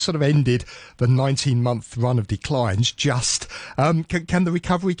sort of ended the 19-month run of declines just. Can the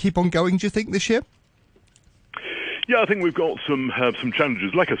recovery keep on going, do you think, this year? Yeah, I think we've got some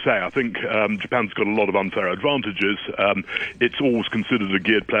challenges. Like I say, I think Japan's got a lot of unfair advantages. It's always considered a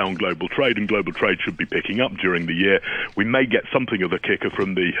geared play on global trade, and global trade should be picking up during the year. We may get something of a kicker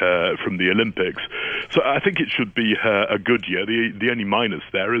from the Olympics. So I think it should be a good year. The only minus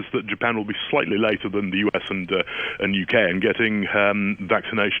there is that Japan will be slightly later than the US and UK in getting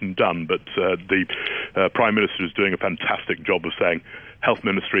vaccination done. But the Prime Minister is doing a fantastic job of saying, Health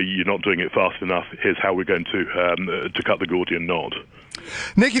Ministry, you're not doing it fast enough. Here's how we're going to cut the Gordian knot.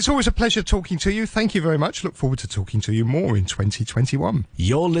 Nick, it's always a pleasure talking to you. Thank you very much. Look forward to talking to you more in 2021.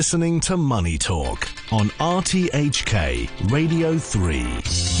 You're listening to Money Talk on RTHK Radio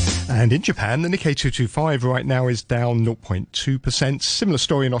 3. And in Japan, the Nikkei 225 right now is down 0.2%. Similar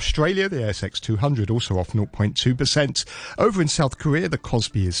story in Australia. The ASX 200 also off 0.2%. Over in South Korea, the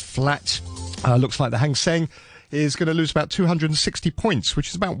Kospi is flat. Looks like the Hang Seng is going to lose about 260 points, which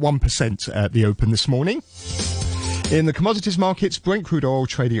is about 1% at the open this morning. In the commodities markets, Brent crude oil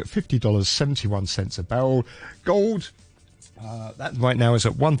trading at $50.71 a barrel. Gold, that right now is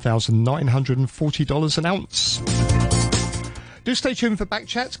at $1,940 an ounce. Do stay tuned for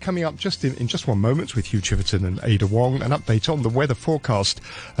Backchat, coming up just in just one moment with Hugh Chiverton and Ada Wong. An update on the weather forecast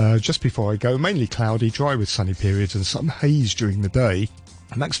just before I go. Mainly cloudy, dry with sunny periods and some haze during the day.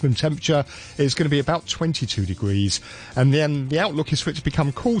 Maximum temperature is going to be about 22 degrees, and then the outlook is for it to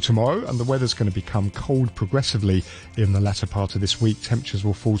become cool tomorrow, and the weather's going to become cold progressively in the latter part of this week. Temperatures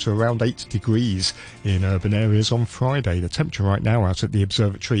will fall to around 8 degrees in urban areas on Friday. The temperature right now out at the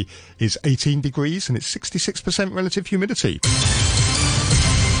observatory is 18 degrees, and it's 66% relative humidity.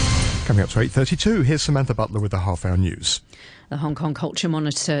 Coming up to 8:32, here's Samantha Butler with the half-hour news. The Hong Kong Culture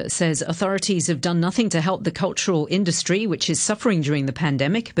Monitor says authorities have done nothing to help the cultural industry, which is suffering during the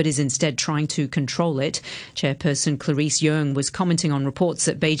pandemic, but is instead trying to control it. Chairperson Clarice Yeung was commenting on reports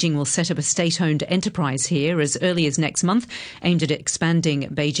that Beijing will set up a state-owned enterprise here as early as next month, aimed at expanding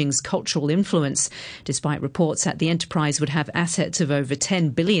Beijing's cultural influence. Despite reports that the enterprise would have assets of over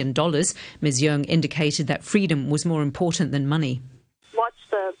 $10 billion, Ms. Yeung indicated that freedom was more important than money. What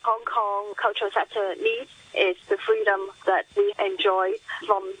the Hong Kong cultural sector needs is the freedom that we enjoy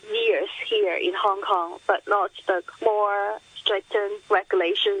from years here in Hong Kong, but not the more stringent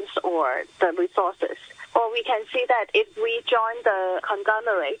regulations or the resources. Or we can see that if we join the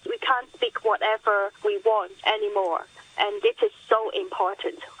conglomerate, we can't speak whatever we want anymore. And this is so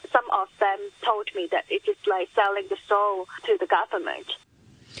important. Some of them told me that it is like selling the soul to the government.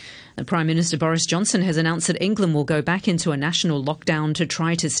 The Prime Minister Boris Johnson has announced that England will go back into a national lockdown to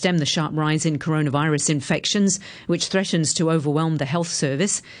try to stem the sharp rise in coronavirus infections, which threatens to overwhelm the health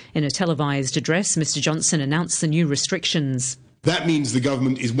service. In a televised address, Mr Johnson announced the new restrictions. That means the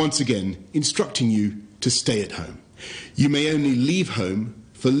government is once again instructing you to stay at home. You may only leave home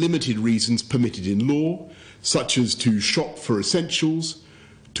for limited reasons permitted in law, such as to shop for essentials,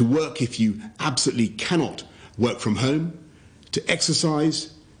 to work if you absolutely cannot work from home, to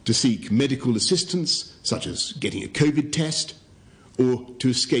exercise, to seek medical assistance, such as getting a COVID test, or to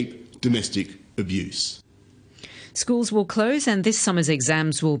escape domestic abuse. Schools will close and this summer's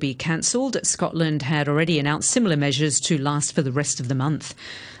exams will be cancelled. Scotland had already announced similar measures to last for the rest of the month.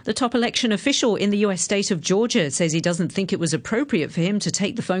 The top election official in the US state of Georgia says he doesn't think it was appropriate for him to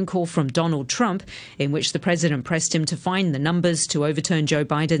take the phone call from Donald Trump, in which the president pressed him to find the numbers to overturn Joe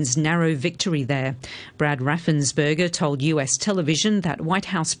Biden's narrow victory there. Brad Raffensperger told US television that White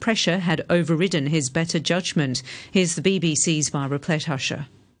House pressure had overridden his better judgment. Here's the BBC's Barbara Pletthusher.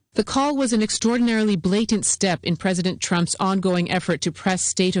 The call was an extraordinarily blatant step in President Trump's ongoing effort to press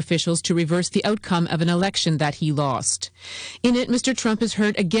state officials to reverse the outcome of an election that he lost. In it, Mr. Trump is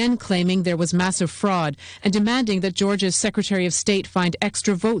heard again claiming there was massive fraud and demanding that Georgia's Secretary of State find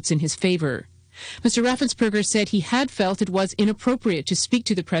extra votes in his favor. Mr. Raffensperger said he had felt it was inappropriate to speak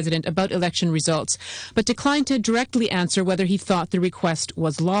to the president about election results, but declined to directly answer whether he thought the request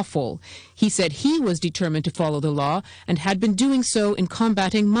was lawful. He said he was determined to follow the law and had been doing so in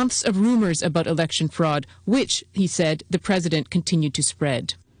combating months of rumors about election fraud, which, he said, the president continued to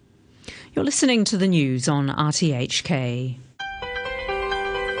spread. You're listening to the news on RTHK.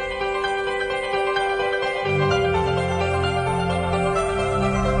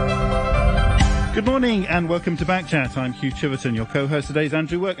 Good morning and welcome to Backchat. I'm Hugh Chiverton. Your co-host today is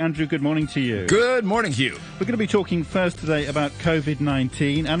Andrew Work. Andrew, good morning to you. Good morning, Hugh. We're going to be talking first today about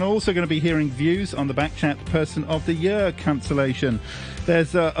COVID-19 and also going to be hearing views on the Backchat Person of the Year cancellation.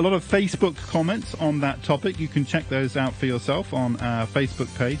 There's a lot of Facebook comments on that topic. You can check those out for yourself on our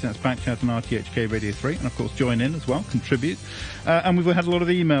Facebook page. That's Backchat and RTHK Radio 3. And, of course, join in as well, contribute. And we've had a lot of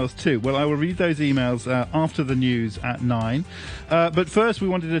emails too. Well, I will read those emails after the news at 9. But first, we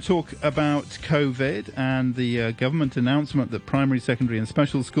wanted to talk about COVID and the government announcement that primary, secondary and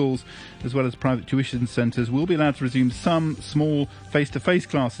special schools, as well as private tuition centres, will be allowed to resume some small face-to-face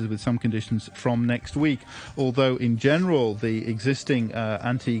classes with some conditions from next week. Although, in general, the existing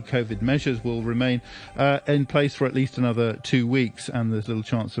anti-COVID measures will remain in place for at least another 2 weeks, and there's little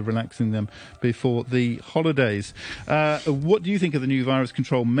chance of relaxing them before the holidays. What do you think of the new virus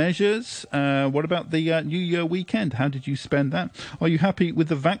control measures? What about the New Year weekend? How did you spend that? Are you happy with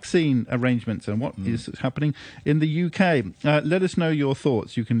the vaccine arrangements and what is happening in the UK? Let us know your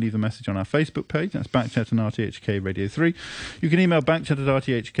thoughts. You can leave a message on our Facebook page. That's Backchat and RTHK Radio 3. You can email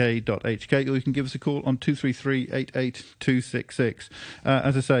backchat@rthk.hk, or you can give us a call on 233 88266.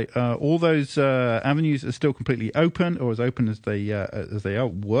 As I say, all those avenues are still completely open, or as open as they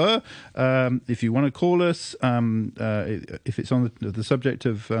were. If you want to call us, if it's on the subject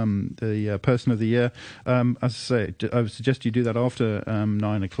of the Person of the Year, as I say, I would suggest you do that after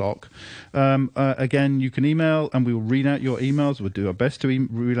 9 o'clock. Again, you can email, and we will read out your emails. We'll do our best to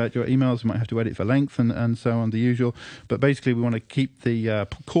read out your emails. We might have to edit for length and so on, the usual. But basically, we want to keep the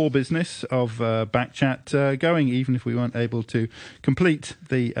core business of Backchat going, even if we weren't able to complete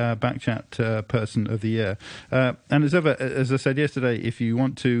the Backchat Person of the Year. And as ever, as I said yesterday, if you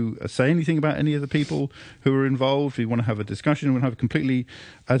want to say anything about any of the people who are involved, if you want to have a discussion, we want to have a completely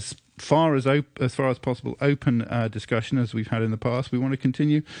as far as possible open discussion as we've had in the past. We want to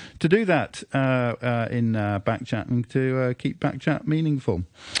continue to do that in Backchat and to keep Backchat meaningful.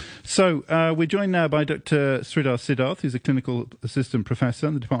 So we're joined now by Dr. Sridhar Siddharth, who's a clinical assistant professor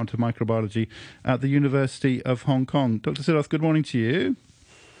in the Department of Microbiology at the University of Hong Kong. Dr. Siddharth, good morning to you.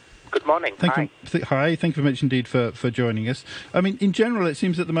 Good morning. Hi. Hi. Thank you very much indeed for joining us. I mean, in general, it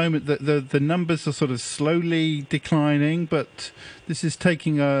seems at the moment that the numbers are sort of slowly declining, but this is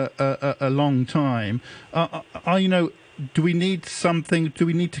taking a long time. Do we need something? Do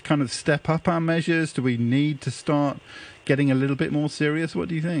we need to kind of step up our measures? Do we need to start getting a little bit more serious? What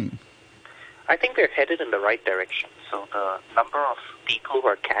do you think? I think we're headed in the right direction. So the number of people who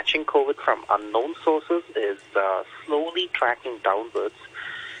are catching COVID from unknown sources is slowly tracking downwards.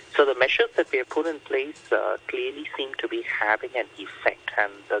 So the measures that we have put in place clearly seem to be having an effect,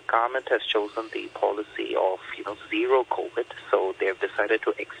 and the government has chosen the policy of zero COVID. So they have decided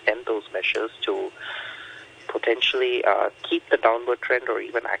to extend those measures to potentially keep the downward trend or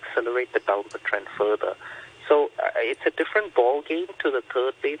even accelerate the downward trend further. So it's a different ball game to the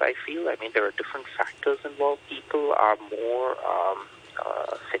third wave, I feel. I mean, there are different factors involved. People are more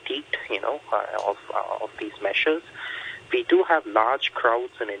fatigued, of these measures. We do have large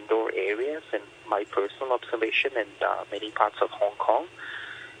crowds in indoor areas, in my personal observation, in many parts of Hong Kong.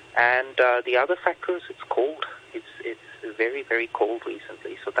 And the other factor is it's cold. It's very, very cold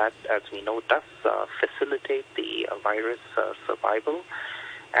recently. So that, as we know, does facilitate the virus survival.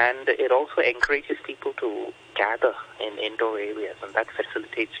 And it also encourages people to gather in indoor areas, and that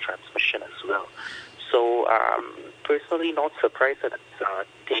facilitates transmission as well. So personally, not surprised that it's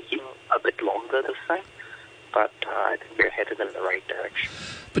taking a bit longer this time. But I think we're headed in the right direction.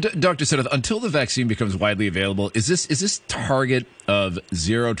 But Dr. Siddharth, until the vaccine becomes widely available, is this target of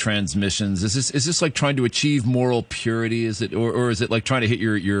zero transmissions? Is this like trying to achieve moral purity? Is it, or is it like trying to hit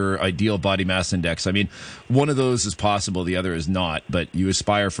your ideal body mass index? I mean, one of those is possible, the other is not, but you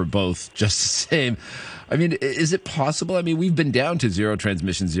aspire for both just the same. I mean, is it possible? I mean, we've been down to zero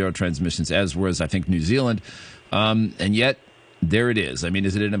transmissions, as was, I think, New Zealand, and yet there it is. I mean,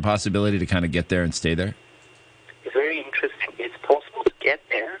 is it an impossibility to kind of get there and stay there? It's very interesting. It's possible to get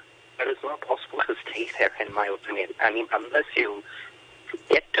there, but it's not possible to stay there, in my opinion. I mean, unless you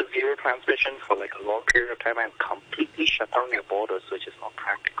get to zero transmission for like a long period of time and completely shut down your borders, which is not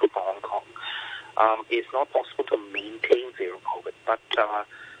practical for Hong Kong, it's not possible to maintain zero COVID. But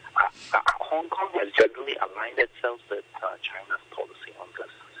Hong Kong has generally aligned itself with China's policy on this.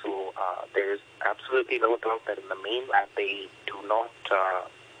 So there is absolutely no doubt that in the mainland they do not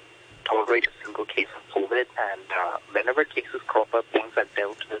tolerate a single case of COVID, and whenever cases crop up, things are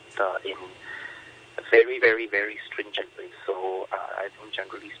dealt with in very, very, very stringently. So I think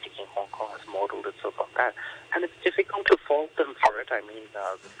generally speaking, Hong Kong has modeled itself on that. And it's difficult to fault them for it. I mean,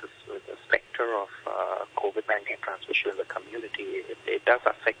 with the specter of COVID-19 transmission in the community, it does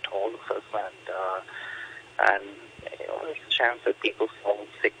affect all of us. And and there's a chance that people fall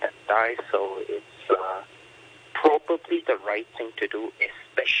sick and die. So it's probably the right thing to do,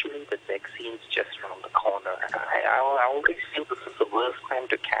 especially with vaccines just around the corner. And I always feel this is the worst time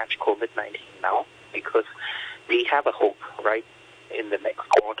to catch COVID-19 now, because we have a hope, right? In the next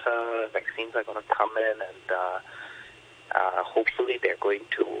quarter, vaccines are going to come in, and hopefully they're going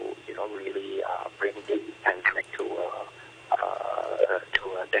to, really bring the pandemic to a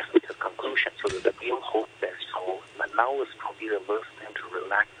definitive conclusion. So there's a real hope there. So now is probably the worst time to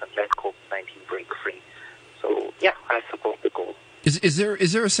relax and let COVID-19 break free. So yeah, I support the goal. Is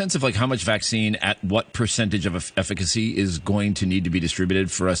there a sense of like how much vaccine at what percentage of efficacy is going to need to be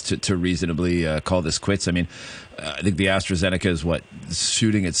distributed for us to reasonably call this quits? I mean, I think the AstraZeneca is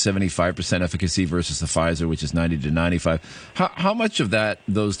shooting at 75% efficacy versus the Pfizer, which is 90 to 95. How much of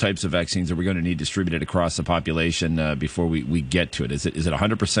those types of vaccines are we going to need distributed across the population before we get to it? Is it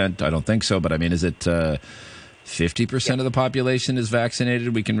 100%? I don't think so, but I mean, is it 50% of the population is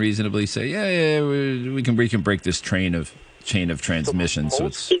vaccinated? We can reasonably say, we can break this chain of transmission. So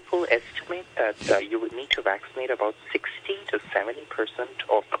most people estimate that you would need to vaccinate about 60 to 70%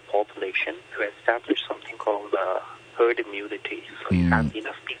 of the population to establish something called herd immunity. So you have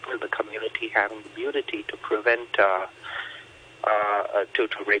enough people in the community having immunity to prevent, to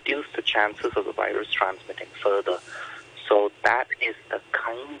reduce the chances of the virus transmitting further. So that is the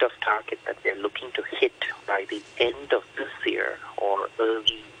kind of target that we're looking to hit by the end of this year or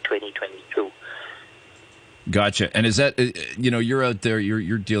early 2022. Gotcha. And is that, you're out there,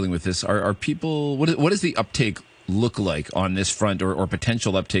 you're dealing with this. Are people, what does the uptake look like on this front, or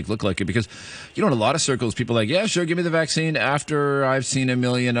potential uptake look like? Because, in a lot of circles, people are like, yeah, sure, give me the vaccine after I've seen a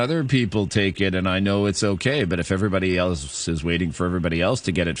million other people take it and I know it's okay. But if everybody else is waiting for everybody else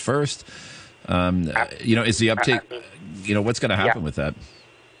to get it first, is the uptake, what's going to happen with that?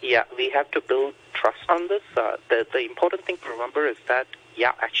 Yeah, we have to build trust on this. The important thing to remember is that,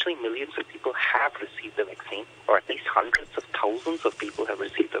 actually millions of people have received the vaccine, or at least hundreds of thousands of people have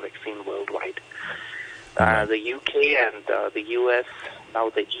received the vaccine worldwide. The UK and the US, now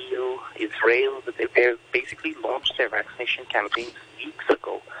the EU, Israel, they basically launched their vaccination campaigns weeks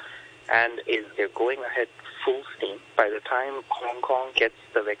ago, and they're going ahead full steam. By the time Hong Kong gets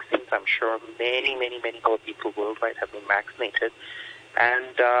the vaccines, I'm sure many, many, many more people worldwide have been vaccinated,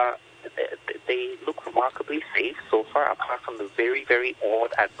 and they look remarkably safe so far, apart from the very, very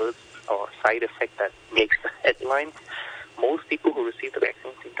odd adverse or side effect that makes the headlines. Most people who receive the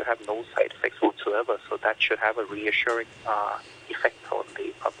vaccine seem to have no side effects whatsoever, so that should have a reassuring effect on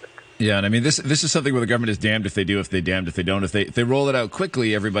the public. Yeah, and I mean, this is something where the government is damned if they do, if they damned if they don't. If they roll it out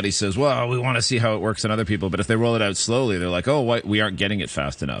quickly, everybody says, well, we want to see how it works on other people. But if they roll it out slowly, they're like, oh, we aren't getting it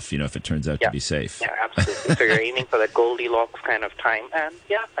fast enough, if it turns out to be safe. Yeah, absolutely. So you're aiming for that Goldilocks kind of time. And,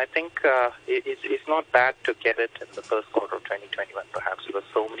 I think it's not bad to get it in the first quarter of 2021, perhaps, because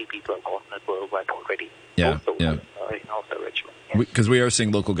so many people have gotten it worldwide already. Of the regiment. Because we are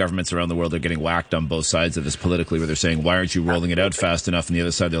seeing local governments around the world are getting whacked on both sides of this politically, where they're saying, why aren't you rolling it out fast enough? And the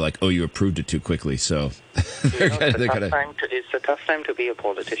other side, they're like, oh, you approved it too quickly. So it's a tough time to be a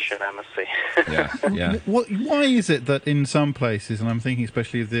politician, I must say. Yeah. Why is it that in some places, and I'm thinking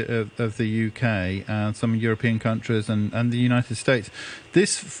especially of the UK and some European countries and the United States,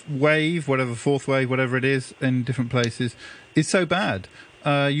 this wave, whatever, fourth wave, whatever it is, in different places, is so bad?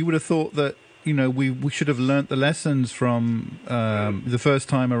 You would have thought that, we should have learnt the lessons from the first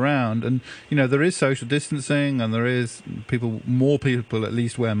time around. And, there is social distancing, and there is more people at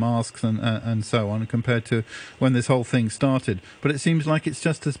least wear masks and so on, compared to when this whole thing started. But it seems like it's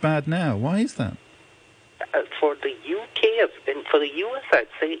just as bad now. Why is that? For the UK and for the US, I'd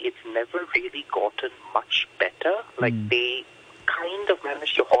say it's never really gotten much better. They kind of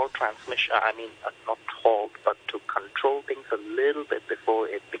managed to halt transmission. I mean, not halt, but to control things a little bit before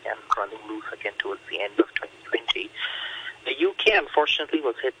it began running loose again towards the end of 2020. The UK, unfortunately,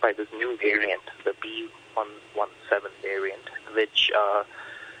 was hit by this new variant, the B117 variant, which,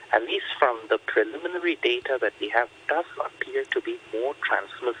 at least from the preliminary data that we have, does appear to be more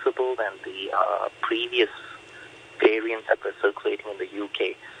transmissible than the previous variants that were circulating in the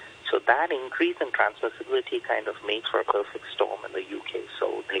UK. So that increase in transmissibility kind of made for a perfect storm in the UK.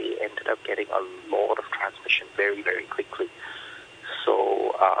 So they ended up getting a lot of transmission very, very quickly.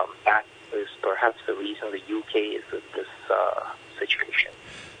 So that is perhaps the reason the UK is in this situation.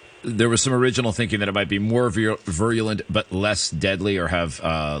 There was some original thinking that it might be more virulent but less deadly, or have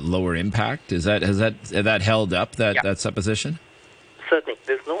lower impact. Has that held up, that supposition? Certainly.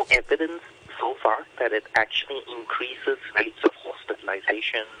 There's no evidence so far that it actually increases rates of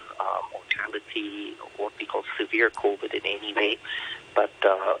hospitalization, mortality, what we call severe COVID in any way. But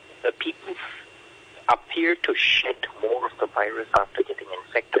people's appear to shed more of the virus after getting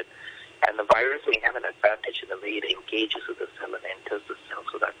infected. And the virus may have an advantage in the way it engages with the cell and enters the cell,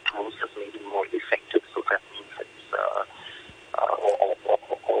 so that process may be more effective. So that means it's,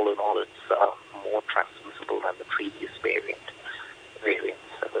 all in all, it's more transmissible than the previous variants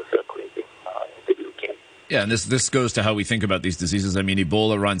that were circulating in the UK. Yeah, and this goes to how we think about these diseases. I mean,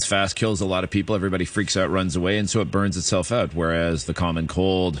 Ebola runs fast, kills a lot of people. Everybody freaks out, runs away, and so it burns itself out. Whereas the common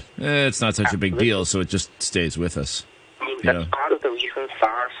cold, it's not such a big deal, so it just stays with us. I mean, that's part of the reason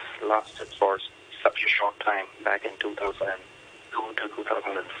SARS lasted for such a short time back in 2002 to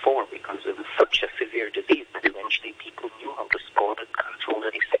 2004, because it was such a severe disease that eventually people knew how to spot it, control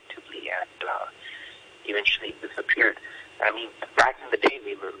it effectively, and eventually it disappeared. I mean, back in the day,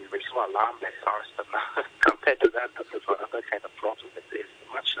 we were so alarmed by SARS, but now, compared to that, this is another kind of problem. It's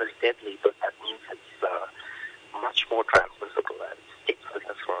much less deadly, but that means it's much more transmissible and sticks with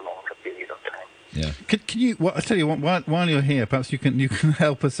us for a longer period of time. Yeah. Can you? Well, I tell you what. While you're here, perhaps you can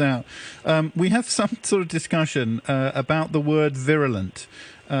help us out. We have some sort of discussion about the word virulent,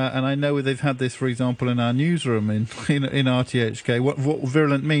 and I know they've had this, for example, in our newsroom in RTHK. What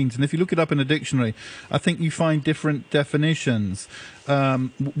virulent means, and if you look it up in a dictionary, I think you find different definitions.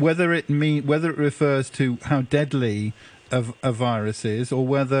 Whether it refers to how deadly a virus is, or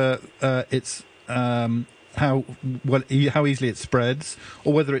whether it's how easily it spreads,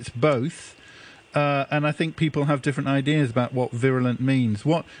 or whether it's both. And I think people have different ideas about what virulent means.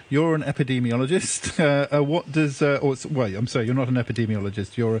 You're an epidemiologist. What does? I'm sorry, you're not an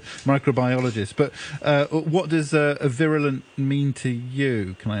epidemiologist. You're a microbiologist. But what does a virulent mean to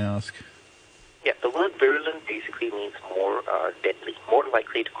you? Can I ask? Yeah, the word virulent basically means more deadly, more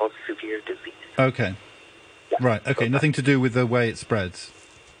likely to cause severe disease. Okay. Yeah. Right. Okay. So nothing to do with the way it spreads.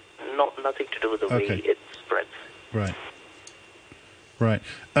 Nothing to do with the way it spreads. Right. Right.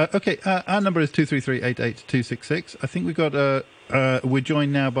 Okay. Our number is 233-88266. I think we're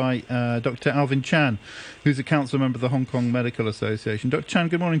joined now by Dr. Alvin Chan, who's a council member of the Hong Kong Medical Association. Dr. Chan,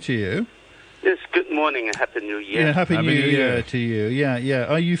 good morning to you. Yes, good morning and Happy New Year. Yeah, Happy New Year to you. Yeah.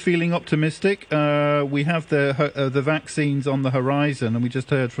 Are you feeling optimistic? We have the vaccines on the horizon, and we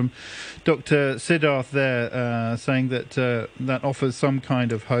just heard from Dr. Siddharth there saying that that offers some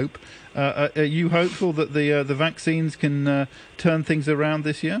kind of hope. Are you hopeful that the vaccines can turn things around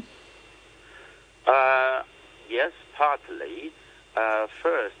this year? Yes, partly.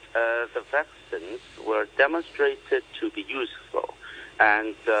 First, the vaccines were demonstrated to be useful,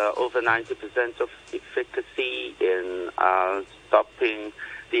 and over 90% of efficacy in stopping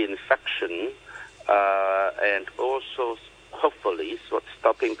the infection, and also hopefully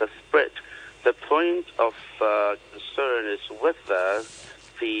stopping the spread. The point of concern is whether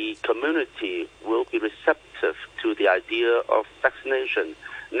the community will be receptive to the idea of vaccination.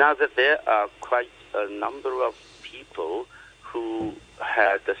 Now that there are quite a number of people who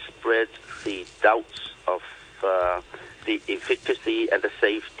had spread the doubts of the efficacy and the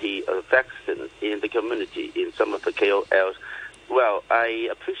safety of vaccines in the community, in some of the KOLs, well, I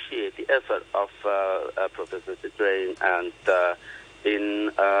appreciate the effort of Professor Drain and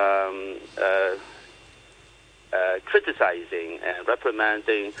in criticizing and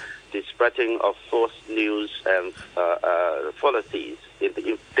reprimanding the spreading of false news and fallacies in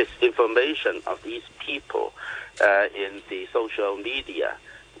the disinformation of these people in the social media.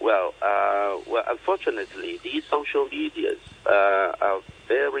 Well, unfortunately, these social medias are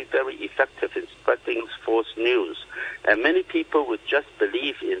very, very effective in spreading false news, and many people would just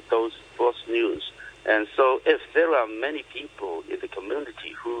believe in those false news. And so if there are many people in the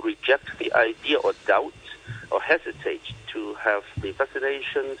community who reject the idea or doubt or hesitate to have the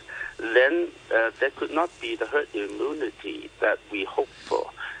vaccinations, then there could not be the herd immunity that we hope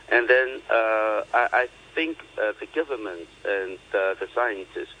for. And then I think the government and the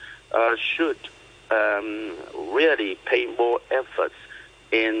scientists should really pay more efforts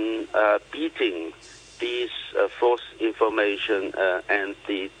in beating these false information and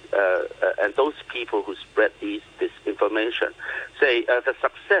those people who spread this information. Say the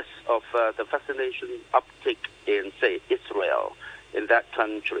success of the vaccination uptick in, say, Israel, in that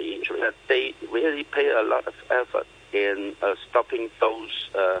country, that they really pay a lot of effort in stopping those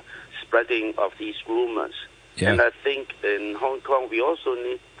spreading of these rumors. Yeah. And I think in Hong Kong we also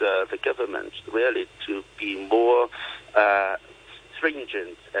need the government really to be more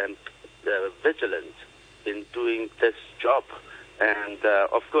stringent and vigilant in doing this job. And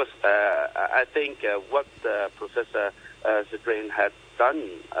of course, I think what Professor Zidrain had done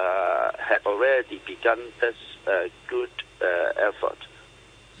had already begun this good effort.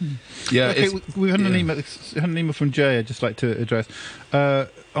 Yeah, okay, we had an email from Jay I'd just like to address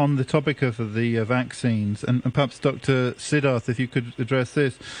on the topic of the vaccines, and perhaps Dr. Siddharth, if you could address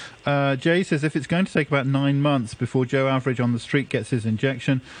this. Jay says, if it's going to take about 9 months before Joe Average on the street gets his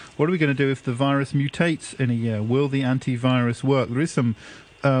injection, what are we going to do if the virus mutates in a year? Will the antivirus work? There is some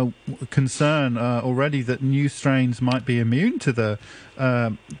concern already that new strains might be immune to the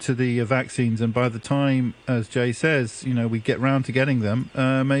vaccines, and by the time, as Jay says, we get round to getting them,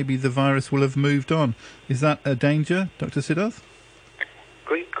 maybe the virus will have moved on. Is that a danger, Dr. Siddharth?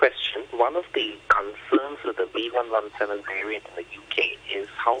 Great question. One of the concerns with the B117 variant in the UK is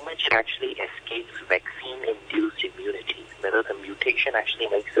how much it actually escapes vaccine-induced immunity, whether the mutation actually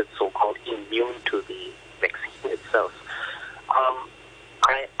makes it so-called immune to the vaccine itself.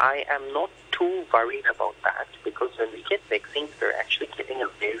 I am not too worried about that, because when we get vaccines, we're actually getting a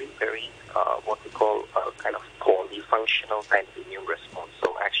very, very, what we call a kind of polyfunctional kind of immune response.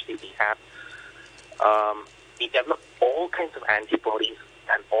 So actually we develop all kinds of antibodies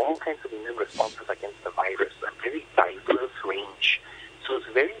and all kinds of immune responses against the virus, a very diverse range. So it's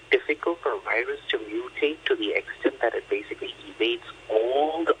very difficult for a virus to mutate to the extent that it basically evades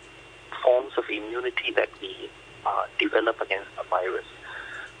all the forms of immunity that we develop against the virus.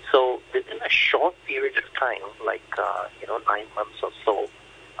 So within a short period of time, like 9 months or so,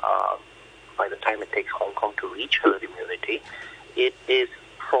 by the time it takes Hong Kong to reach herd immunity, it is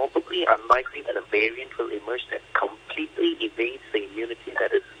probably unlikely that a variant will emerge that completely evades the immunity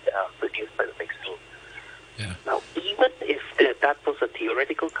that is produced by the vaccine. Yeah. Now, even if that was a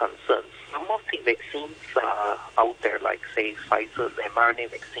theoretical concern, some of the vaccines out there, like say Pfizer's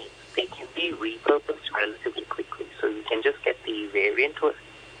mRNA vaccines, they can be repurposed relatively quickly. So you can just get the variant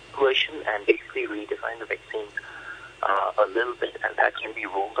version and basically redesign the vaccine a little bit, and that can be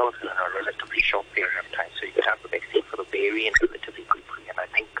rolled out in a relatively short period of time. So you can have the vaccine for the variant relatively quickly. And I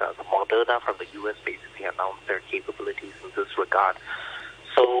think the Moderna from the US basically announced their capabilities in this regard.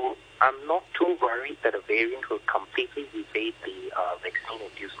 So I'm not too worried that a variant will completely evade the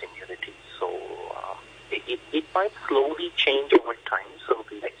vaccine-induced immunity. So it might slowly change over time, so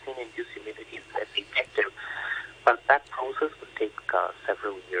the vaccine-induced immunity is less effective, but that process will take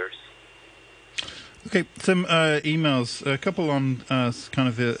several years. Okay, some emails, a couple on kind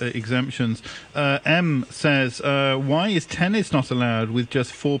of exemptions. M says, why is tennis not allowed with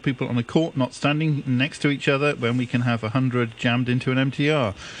just 4 people on a court not standing next to each other when we can have 100 jammed into an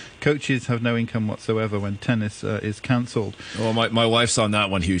MTR? Coaches have no income whatsoever when tennis is cancelled. Well, my wife's on that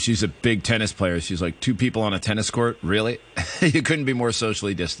one, Hugh. She's a big tennis player. She's like, 2 people on a tennis court? Really? You couldn't be more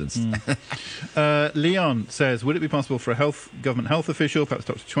socially distanced. Leon says, would it be possible for a government health official, perhaps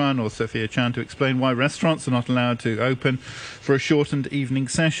Dr. Chuang or Sophia Chan, to explain why restaurants are not allowed to open for a shortened evening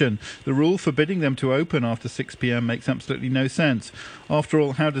session? The rule forbidding them to open after 6 p.m. makes absolutely no sense. After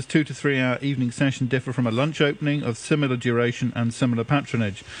all, how does 2 to 3 hour evening session differ from a lunch opening of similar duration and similar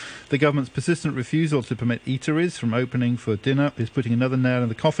patronage? The government's persistent refusal to permit eateries from opening for dinner is putting another nail in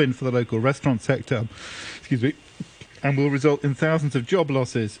the coffin for the local restaurant sector. And will result in thousands of job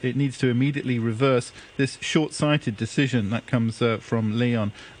losses. It needs to immediately reverse this short-sighted decision. That comes from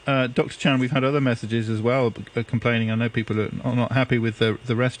Leon. Dr. Chan, we've had other messages as well complaining. I know people are not happy with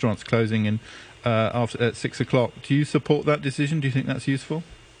the restaurants closing in at 6 o'clock. Do you support that decision? Do you think that's useful?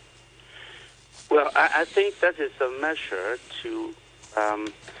 Well, I think that is a measure to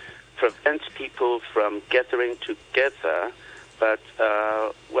prevent people from gathering together. But,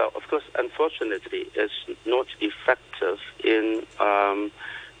 of course, unfortunately, it's not effective in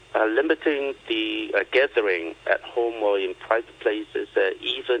limiting the gathering at home or in private places,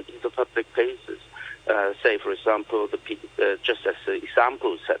 even in the public places. Say, for example, just as the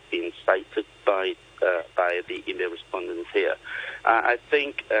examples have been cited by the email respondents here, I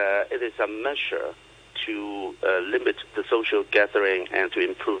think it is a measure to limit the social gathering and to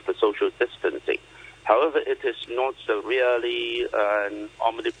improve the social distancing. However, it is not really an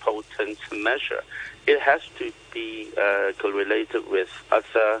omnipotent measure. It has to be correlated with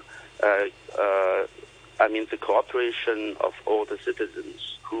other, the cooperation of all the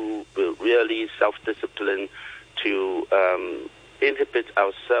citizens who will really self-discipline to inhibit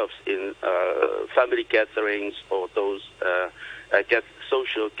ourselves in family gatherings or those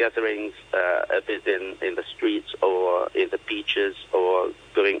social gatherings a bit in the streets or in the beaches or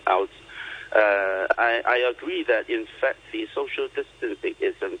going out. I agree that, in fact, the social distancing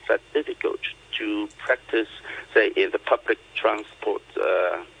is, in fact, difficult to practice, say, in the public transport.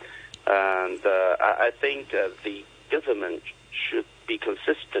 And I think the government should be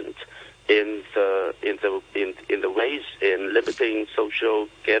consistent in the ways in limiting social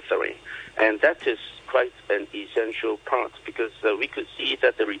gathering. And that is quite an essential part, because we could see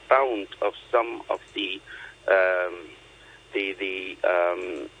that the rebound of some of the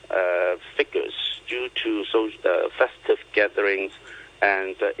figures due to festive gatherings,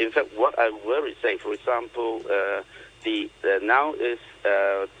 and in fact, what I worry, say, for example, now is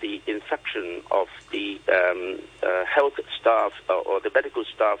the infection of the health staff or the medical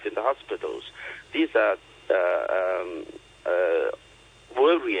staff in the hospitals. These are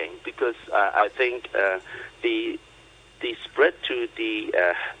worrying, because I think the spread to the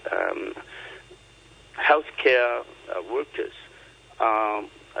healthcare workers are,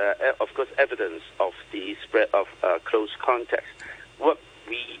 of course, evidence of the spread of close contacts. What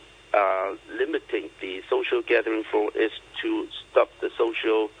we are limiting the social gathering for is to stop the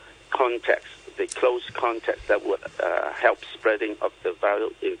social contacts, the close contacts that would help spreading of the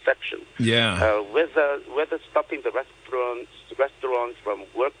viral infection. Yeah. Whether stopping the restaurants from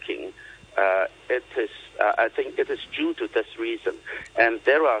working, it is. I think it is due to this reason, and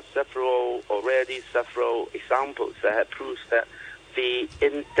there are several examples that have proved that the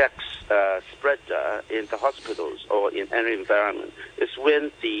index spreader in the hospitals or in any environment is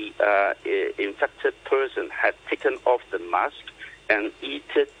when the infected person had taken off the mask and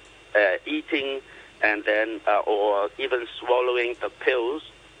eating and then or even swallowing the pills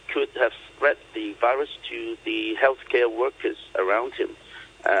could have spread the virus to the healthcare workers around him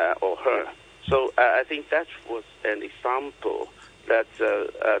or her. So I think that was an example that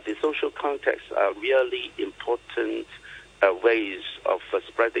the social contacts are really important ways of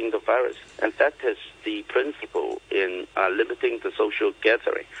spreading the virus, and that is the principle in limiting the social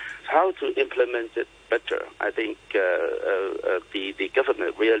gathering. How to implement it better? I think the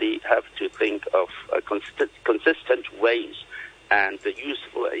government really have to think of consistent ways and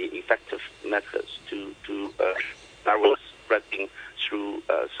useful, effective methods to narrow spreading through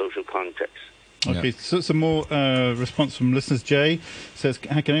social contacts. Okay, yeah. So some more response from listeners. Jay says,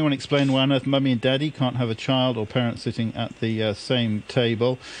 can anyone explain why on earth mummy and daddy can't have a child or parent sitting at the same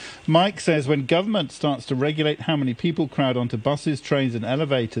table? Mike says, when government starts to regulate how many people crowd onto buses, trains and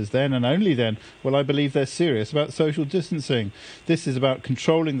elevators, then and only then will I believe they're serious about social distancing. This is about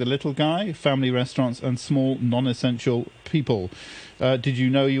controlling the little guy, family restaurants and small non-essential people. Did you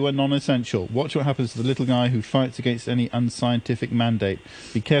know you were non-essential? Watch what happens to the little guy who fights against any unscientific mandate.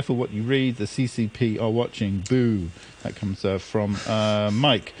 Be careful what you read. The CCP are watching. Boo. That comes from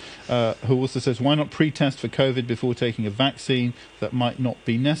Mike, who also says, why not pre-test for COVID before taking a vaccine that might not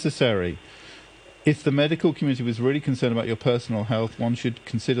be necessary? If the medical community was really concerned about your personal health, one should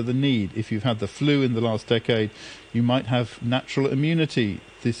consider the need. If you've had the flu in the last decade, you might have natural immunity.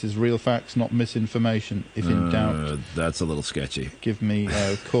 This is real facts, not misinformation. If in doubt... That's a little sketchy. Give me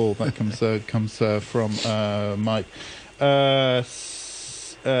a call. That comes from Mike. S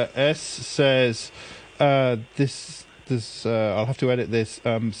says, I'll have to edit this.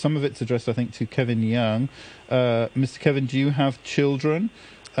 Some of it's addressed, I think, to Kelvin Yeung. Mr. Kelvin, do you have children?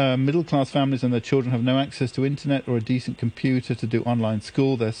 Middle-class families and their children have no access to internet or a decent computer to do online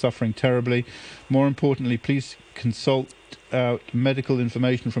school. They're suffering terribly. More importantly, please consult medical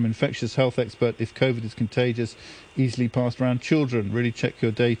information from infectious health expert if COVID is contagious, easily passed around. Children, really check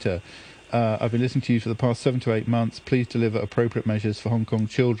your data. I've been listening to you for the past 7 to 8 months. Please deliver appropriate measures for Hong Kong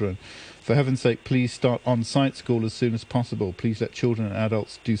children. For heaven's sake, please start on-site school as soon as possible. Please let children and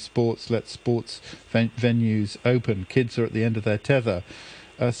adults do sports. Let sports venues open. Kids are at the end of their tether.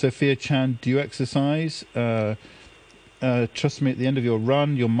 Sophia Chan, do you exercise? Trust me, at the end of your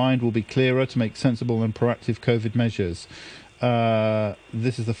run, your mind will be clearer to make sensible and proactive COVID measures.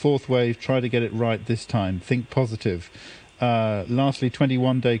 This is the fourth wave. Try to get it right this time. Think positive. Lastly,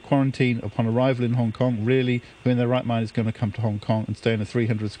 21-day quarantine upon arrival in Hong Kong. Really, who in their right mind is going to come to Hong Kong and stay in a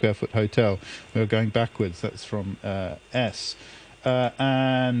 300-square-foot hotel? We're going backwards. That's from S.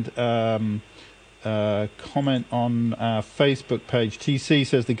 Comment on our Facebook page. TC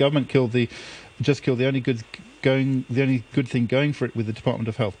says the government just killed the only good thing going for it with the Department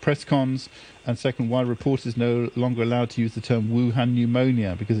of Health press cons. And second, why reporters no longer allowed to use the term Wuhan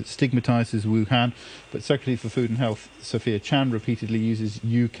pneumonia because it stigmatises Wuhan. But Secretary for Food and Health Sophia Chan repeatedly uses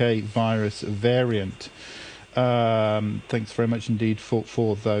UK virus variant. Thanks very much indeed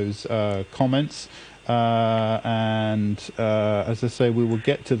for those comments. As I say, we will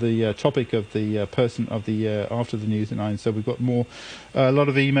get to the topic of the person of the year after the news at 9. So we've got a lot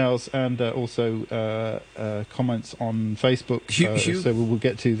of emails and also comments on Facebook. Hugh, so we will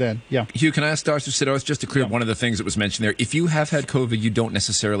get to then. Yeah. Hugh, can I ask Dr. Siddharth just to clear up one of the things that was mentioned there? If you have had COVID, you don't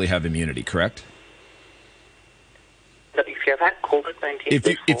necessarily have immunity, correct? If you you have had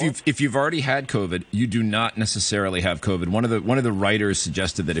COVID-19 if you've already had COVID, you do not necessarily have COVID. One of the writers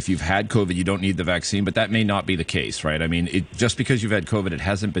suggested that if you've had COVID, you don't need the vaccine, but that may not be the case, right? I mean, just because you've had COVID, it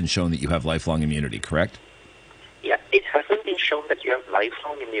hasn't been shown that you have lifelong immunity, correct? Yeah, it hasn't been shown that you have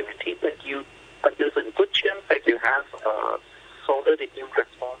lifelong immunity, but there's a good chance that you have a solid immune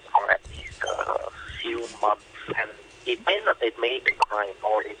response for at least a few months, and it may decline,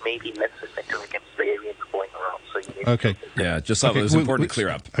 or it may be less effective against variants going around. So you okay. Yeah, just thought it was important to clear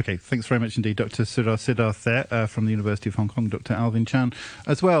up. Okay, thanks very much indeed, Dr. Siddharth there from the University of Hong Kong, Dr. Alvin Chan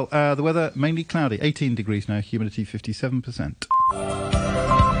as well. The weather mainly cloudy, 18 degrees now, humidity 57%.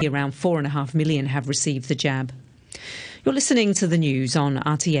 Around 4.5 million have received the jab. You're listening to the news on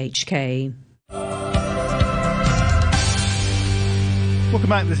RTHK. Welcome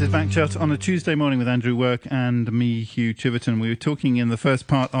back. This is Backchat on a Tuesday morning with Andrew Work and me, Hugh Chiverton. We were talking in the first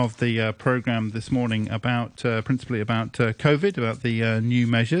part of the programme this morning about principally about COVID, about the new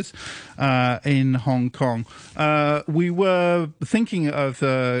measures in Hong Kong. We were thinking of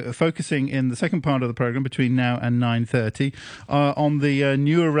focusing in the second part of the programme between now and 9:30 on the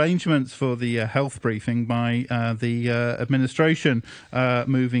new arrangements for the health briefing by the administration,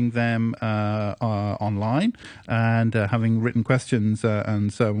 moving them online and having written questions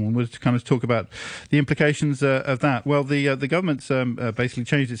and so on. We'll kind of talk about the implications of that. Well, the government's basically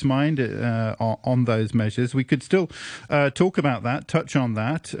changed its mind on those measures. We could still talk about that, touch on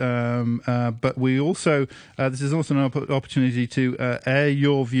that, but we also this is also an opportunity to air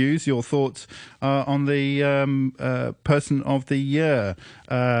your views, your thoughts on the Person of the Year,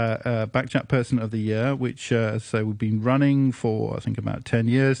 Backchat Person of the Year, which as I say we've been running for I think about 10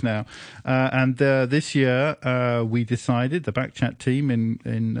 years now, and this year we decided, the Backchat team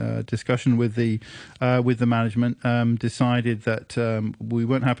in discussion with the management decided that we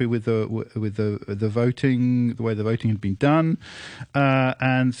weren't happy with the voting, the way the voting had been done,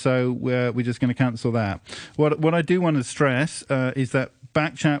 and so we're just going to cancel that. What I do want to stress is that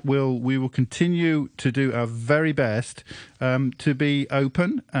Backchat we will continue to do our very best to be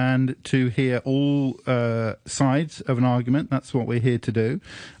open and to hear all sides of an argument. That's what we're here to do,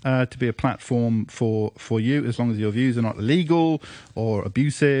 to be a platform for you, as long as your views are not illegal or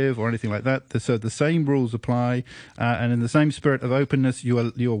abusive or anything like that. So the same rules apply, and in the same spirit of openness, you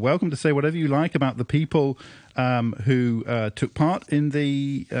are welcome to say whatever you like about the people who took part in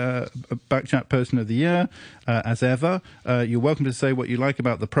the Backchat Person of the Year, as ever. You're welcome to say what you like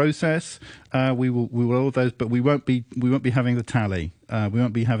about the process. We will all those, but we won't be having the tally. We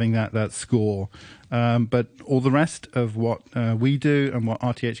won't be having that score. But all the rest of what we do and what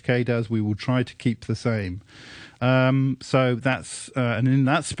RTHK does, we will try to keep the same. So that's and in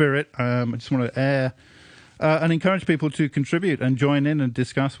that spirit, I just want to air. And encourage people to contribute and join in and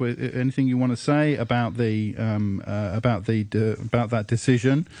discuss with anything you want to say about about that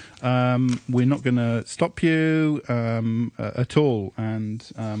decision. We're not going to stop you at all, and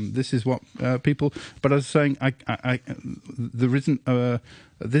this is what people. But as I was saying, there isn't at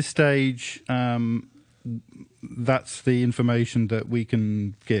this stage. That's the information that we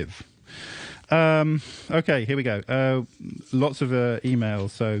can give. Okay, here we go. Lots of emails,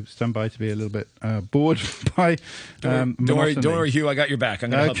 so stand by to be a little bit bored by don't worry, Hugh, I got your back.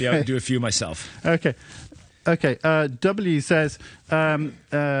 I'm going to help you out and do a few myself. Okay. W says,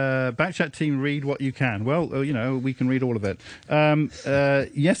 Backchat team, read what you can. Well, we can read all of it.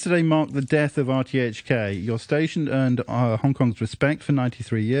 Yesterday marked the death of RTHK. Your station earned Hong Kong's respect for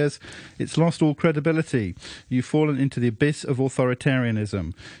 93 years. It's lost all credibility. You've fallen into the abyss of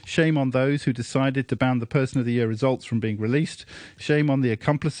authoritarianism. Shame on those who decided to ban the Person of the Year results from being released. Shame on the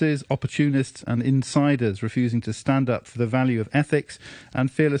accomplices, opportunists and insiders refusing to stand up for the value of ethics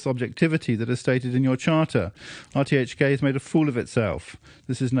and fearless objectivity that are stated in your charter. RTHK has made a fool of itself.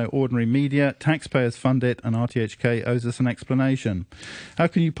 This is no ordinary media. Taxpayers fund it, and RTHK owes us an explanation. How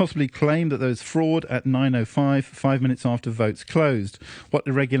can you possibly claim that there is fraud at 9:05, 5 minutes after votes closed? What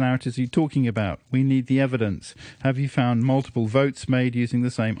irregularities are you talking about? We need the evidence. Have you found multiple votes made using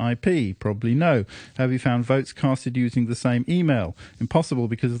the same IP? Probably no. Have you found votes casted using the same email? Impossible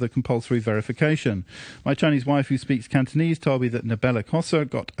because of the compulsory verification. My Chinese wife, who speaks Cantonese, told me that Nabella Kossa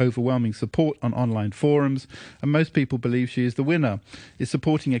got overwhelming support on online forums, and most people believe she is the winner. Is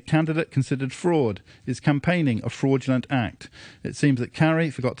supporting a candidate considered fraud? Is campaigning a fraudulent act? It seems that Carrie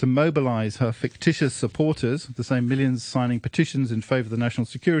forgot to mobilise her fictitious supporters, the same millions signing petitions in favour of the national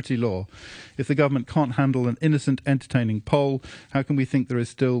security law. If the government can't handle an innocent, entertaining poll, how can we think there will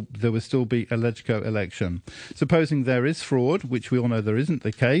still be a Legco election? Supposing there is fraud, which we all know there isn't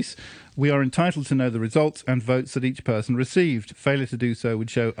the case, we are entitled to know the results and votes that each person received. Failure to do so would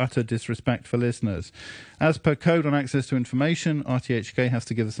show utter disrespect for listeners. As per Code on Access to Information, RTHK has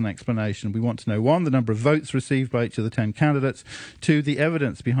to give us an explanation. We want to know, 1, the number of votes received by each of the 10 candidates, 2, the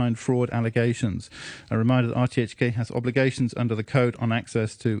evidence behind fraud allegations. A reminder that RTHK has obligations under the Code on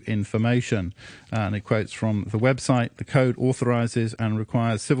Access to Information. And it quotes from the website, the Code authorises and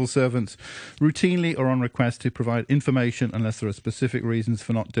requires civil servants routinely or on request to provide information unless there are specific reasons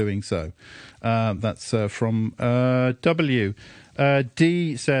for not doing so. That's from W.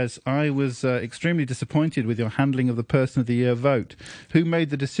 D says, I was extremely disappointed with your handling of the Person of the Year vote. Who made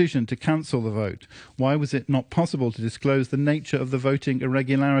the decision to cancel the vote? Why was it not possible to disclose the nature of the voting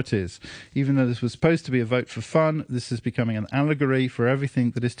irregularities? Even though this was supposed to be a vote for fun, this is becoming an allegory for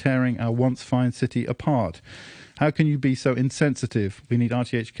everything that is tearing our once fine city apart. How can you be so insensitive? We need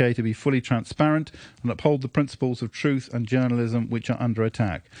RTHK to be fully transparent and uphold the principles of truth and journalism which are under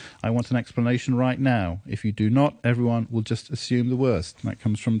attack. I want an explanation right now. If you do not, everyone will just assume the worst. That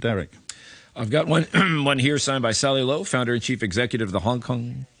comes from Derek. I've got one here signed by Sally Low, founder and chief executive of the Hong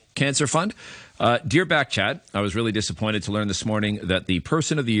Kong Cancer Fund. Dear Backchat, I was really disappointed to learn this morning that the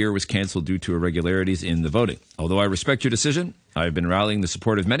Person of the Year was cancelled due to irregularities in the voting. Although I respect your decision, I've been rallying the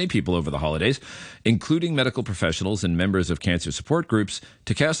support of many people over the holidays, including medical professionals and members of cancer support groups,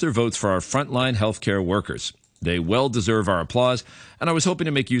 to cast their votes for our frontline healthcare workers. They well deserve our applause, and I was hoping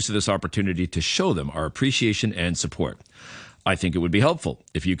to make use of this opportunity to show them our appreciation and support. I think it would be helpful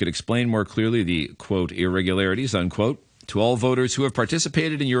if you could explain more clearly the, quote, irregularities, unquote, to all voters who have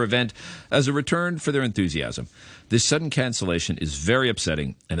participated in your event as a return for their enthusiasm. This sudden cancellation is very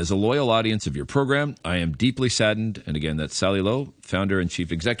upsetting, and as a loyal audience of your program, I am deeply saddened. And again, that's Sally Low, founder and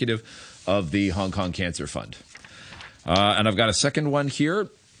chief executive of the Hong Kong Cancer Fund. And I've got a second one here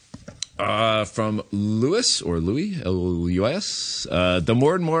from Louis, or Louis, L-U-S. The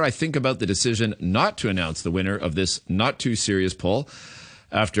more and more I think about the decision not to announce the winner of this not-too-serious poll,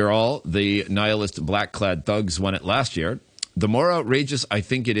 after all, the nihilist black-clad thugs won it last year, the more outrageous I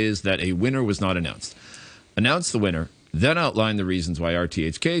think it is that a winner was not announced. Announce the winner, then outline the reasons why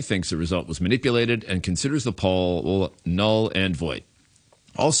RTHK thinks the result was manipulated and considers the poll null and void.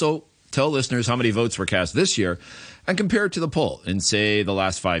 Also, tell listeners how many votes were cast this year and compare it to the poll in, say, the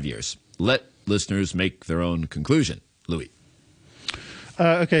last 5 years. Let listeners make their own conclusion. Louis.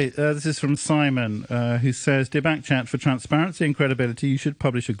 This is from Simon, who says, Dear Backchat, for transparency and credibility, you should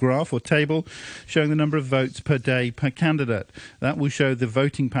publish a graph or table showing the number of votes per day per candidate. That will show the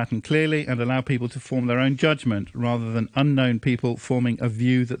voting pattern clearly and allow people to form their own judgment, rather than unknown people forming a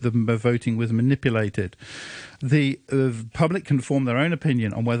view that the voting was manipulated. The public can form their own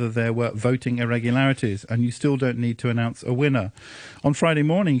opinion on whether there were voting irregularities, and you still don't need to announce a winner. On Friday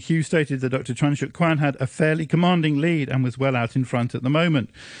morning, Hugh stated that Dr. Chuang had a fairly commanding lead and was well out in front at the moment.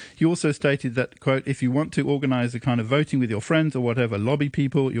 He also stated that, quote, if you want to organise a kind of voting with your friends or whatever, lobby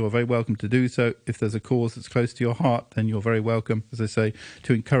people, you're very welcome to do so. If there's a cause that's close to your heart, then you're very welcome, as I say,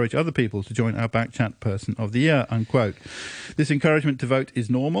 to encourage other people to join our Backchat Person of the Year, unquote. This encouragement to vote is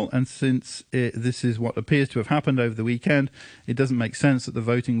normal, and since this is what appears to have happened over the weekend, it doesn't make sense that the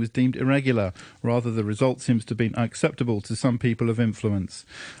voting was deemed irregular. Rather, the result seems to have been acceptable to some people of influence.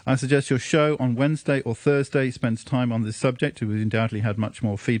 I suggest your show on Wednesday or Thursday spends time on this subject. We've undoubtedly had much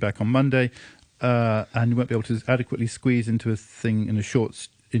more feedback on Monday, and you won't be able to adequately squeeze into a thing in a short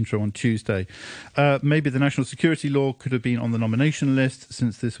intro on Tuesday. Maybe the national security law could have been on the nomination list,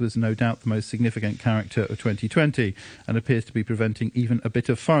 since this was no doubt the most significant character of 2020 and appears to be preventing even a bit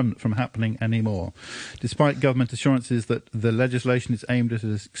of fun from happening anymore. Despite government assurances that the legislation is aimed at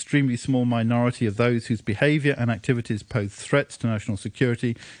an extremely small minority of those whose behaviour and activities pose threats to national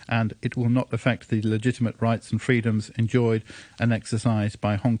security, and it will not affect the legitimate rights and freedoms enjoyed and exercised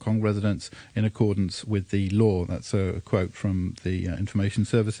by Hong Kong residents in accordance with the law. That's a quote from the Information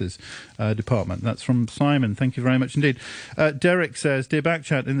Services Department. That's from Simon. Thank you very much indeed. Derek says, Dear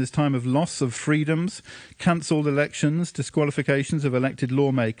Backchat, in this time of loss of freedoms, cancelled elections, disqualifications of elected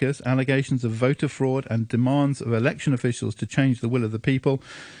lawmakers, allegations of voter fraud and demands of election officials to change the will of the people,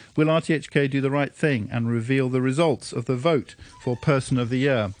 will RTHK do the right thing and reveal the results of the vote for Person of the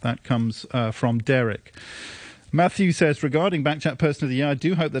Year? That comes from Derek. Matthew says, regarding Backchat Person of the Year, I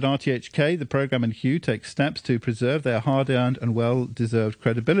do hope that RTHK, the programme, and Hugh take steps to preserve their hard-earned and well-deserved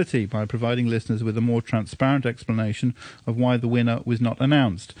credibility by providing listeners with a more transparent explanation of why the winner was not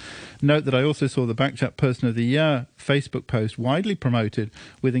announced. Note that I also saw the Backchat Person of the Year Facebook post widely promoted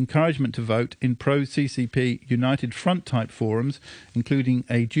with encouragement to vote in pro-CCP United Front-type forums, including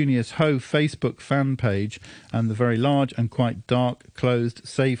a Junius Ho Facebook fan page and the very large and quite dark, closed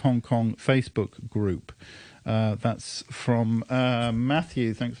Save Hong Kong Facebook group. That's from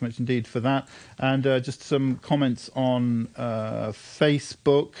Matthew. Thanks so much indeed for that. And just some comments on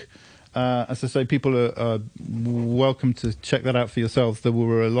Facebook. As I say, people are welcome to check that out for yourselves. There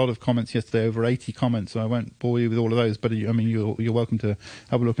were a lot of comments yesterday, over 80 comments, so I won't bore you with all of those, but you're welcome to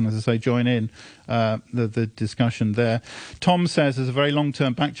have a look and, as I say, join in the discussion there. Tom says, as a very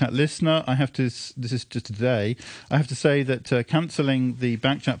long-term Backchat listener, this is just today, I have to say that cancelling the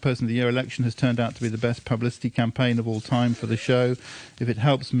Backchat Person of the Year election has turned out to be the best publicity campaign of all time for the show. If it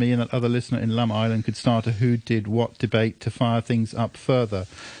helps me and that other listener in Lam Island could start a who did what debate to fire things up further.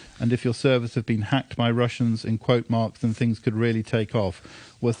 And if your servers have been hacked by Russians in quote marks, then things could really take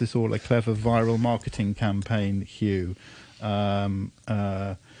off. Was this all a clever viral marketing campaign, Hugh? And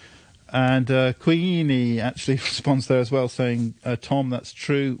Queenie actually responds there as well, saying, Tom, that's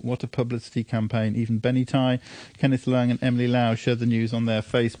true. What a publicity campaign. Even Benny Tai, Kenneth Leung and Emily Lau shared the news on their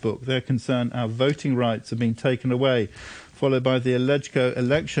Facebook. They're concerned our voting rights have been taken away, followed by the alleged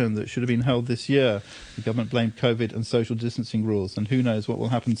election that should have been held this year. The government blamed COVID and social distancing rules, and who knows what will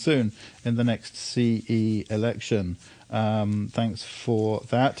happen soon in the next CE election. Thanks for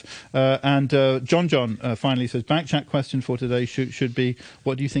that. And John finally says, Backchat question for today should be,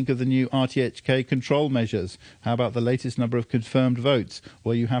 what do you think of the new RTHK control measures? How about the latest number of confirmed votes?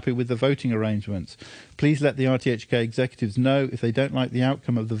 Were you happy with the voting arrangements? Please let the RTHK executives know if they don't like the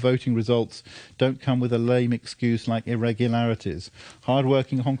outcome of the voting results. Don't come with a lame excuse like irregularities.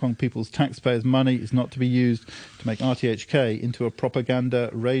 Hard-working Hong Kong people's taxpayers' money is not to be used to make RTHK into a propaganda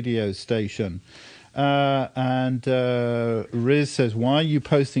radio station. And Riz says, why are you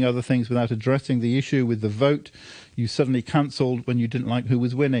posting other things without addressing the issue with the vote you suddenly cancelled when you didn't like who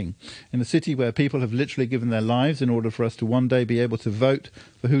was winning? In a city where people have literally given their lives in order for us to one day be able to vote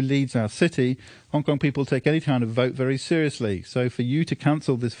for who leads our city, Hong Kong people take any kind of vote very seriously. So for you to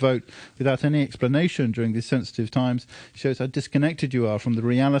cancel this vote without any explanation during these sensitive times shows how disconnected you are from the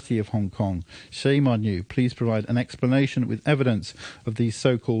reality of Hong Kong. Shame on you. Please provide an explanation with evidence of these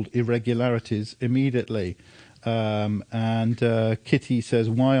so-called irregularities immediately. And Kitty says,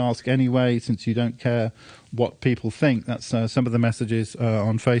 why ask anyway, since you don't care what people think? That's some of the messages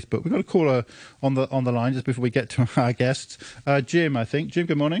on Facebook. We've got a caller on the line just before we get to our guests. Jim, I think. Jim,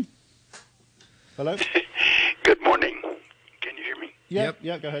 good morning. Hello? Good morning. Can you hear me? Yeah,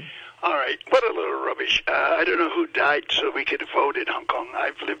 go ahead. All right. What a little rubbish. I don't know who died so we could vote in Hong Kong.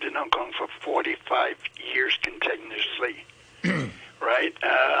 I've lived in Hong Kong for 45 years continuously. Right?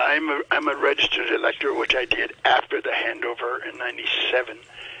 I'm a registered elector, which I did after the handover in 97,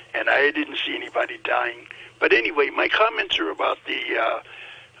 and I didn't see anybody dying. But anyway, my comments are about the,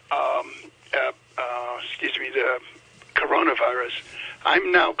 the coronavirus.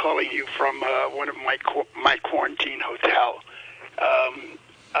 I'm now calling you from one of my quarantine hotel.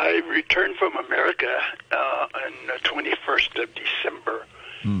 I returned from America on the 21st of December,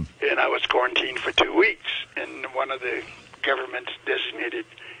 and I was quarantined for 2 weeks in one of the government's designated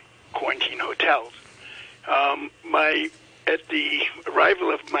quarantine hotels. At the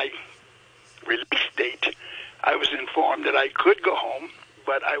arrival of my release date, I was informed that I could go home,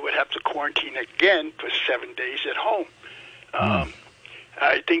 but I would have to quarantine again for 7 days at home.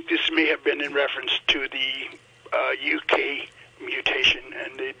 I think this may have been in reference to the UK mutation,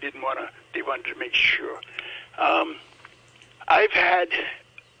 and they wanted to make sure. I've had,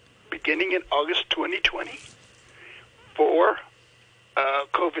 beginning in August 2020, 4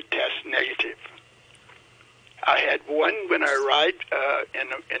 COVID tests negative. I had one when I arrived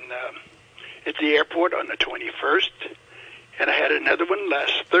at the airport on the 21st, and I had another one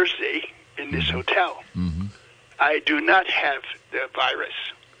last Thursday in this hotel. Mm-hmm. I do not have the virus.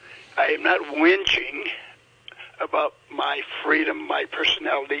 I am not whinging about my freedom, my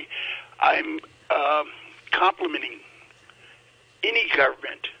personality. I'm complimenting any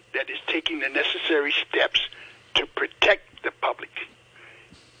government that is taking the necessary steps to protect the public.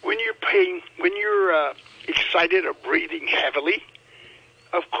 When you're excited or breathing heavily,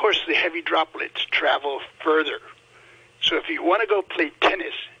 of course the heavy droplets travel further. So if you want to go play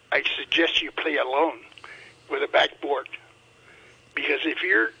tennis, I suggest you play alone with a backboard. Because if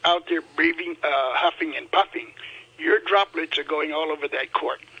you're out there breathing, huffing and puffing, your droplets are going all over that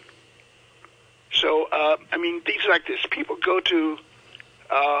court. So, things like this. People go to,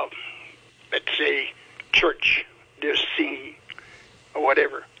 let's say, church, they're singing, or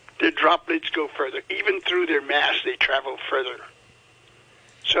whatever. Their droplets go further. Even through their mask, they travel further.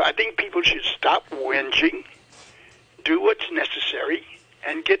 So I think people should stop whinging, do what's necessary,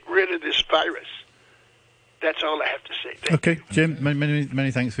 and get rid of this virus. That's all I have to say. Thank Okay, you. Jim,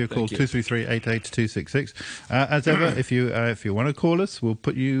 many thanks for your call. 233-88266. As ever, if you want to call us, we'll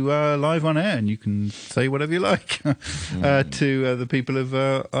put you live on air, and you can say whatever you like to the people of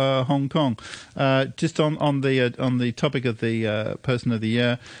Hong Kong. Just on the topic of the Person of the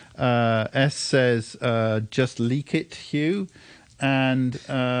Year, S says just leak it, Hugh, and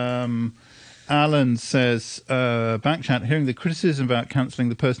Alan says, Backchat, hearing the criticism about cancelling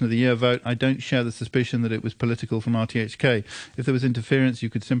the Person of the Year vote, I don't share the suspicion that it was political from RTHK. If there was interference, you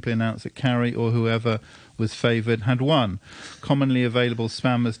could simply announce that Carrie or whoever was favoured had won. Commonly available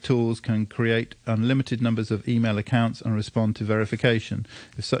spammers tools can create unlimited numbers of email accounts and respond to verification.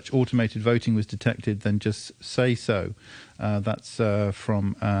 If such automated voting was detected, then just say so. That's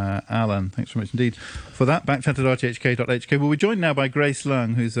from Alan. Thanks very much indeed for that. Backchat at rthk.hk. Well, we're joined now by Grace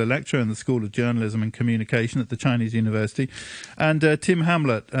Leung, who's a lecturer in the School of Journalism and Communication at the Chinese University, and Tim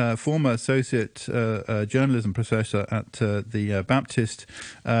Hamlet, former associate journalism professor at the Baptist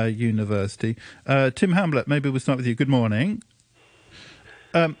University. Tim Hamlet, maybe we'll start with you. Good morning.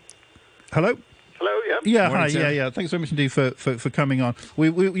 Hello? Hello, yeah. Yeah, Morning, hi, Tim. yeah. Thanks very much indeed for coming on.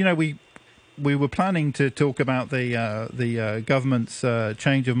 We were planning to talk about the government's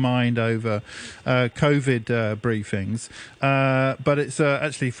change of mind over COVID briefings, but it's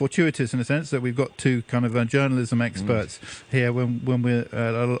actually fortuitous in a sense that we've got two kind of journalism experts here when we're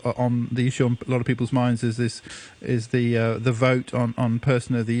on the issue on a lot of people's minds is the vote on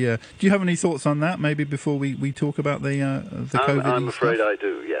Person of the Year. Do you have any thoughts on that? Maybe before we talk about the COVID. I'm afraid I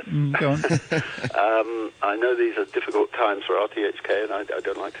do. Yes. Go on. I know these are difficult times for RTHK, and I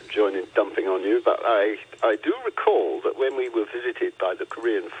don't like to join in dumping on you, but I do recall that when we were visited by the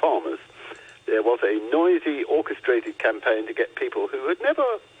Korean farmers, there was a noisy, orchestrated campaign to get people who had never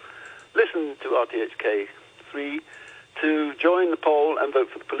listened to RTHK 3 to join the poll and vote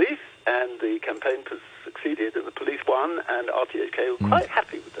for the police, and the campaign succeeded, and the police won, and RTHK were quite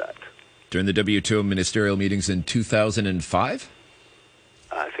happy with that. During the WTO ministerial meetings in 2005?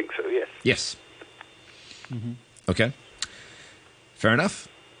 I think so, yes. Yes. Mm-hmm. Okay. Fair enough.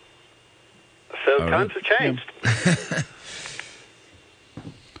 So times have changed.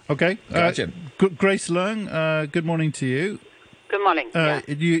 Okay. Gotcha. Grace Leung, good morning to you. Good morning.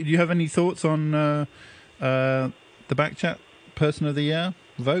 Do you have any thoughts on the Backchat Person of the Year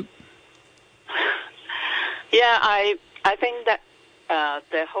vote? Yeah, I think that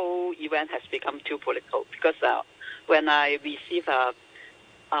the whole event has become too political because when I receive a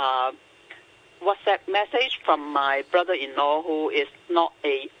WhatsApp message from my brother-in-law, who is not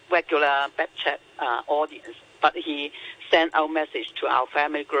a regular Backchat audience, but he sent out message to our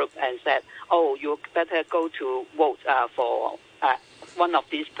family group and said, "Oh, you better go to vote for one of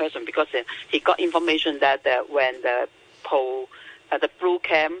these persons," because he got information that when the poll, the blue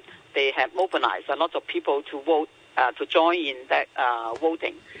camp, they have mobilized a lot of people to vote to join in that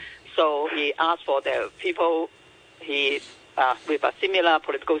voting. So he asked for the people with a similar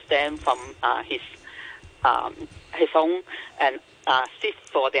political stand from his own and seek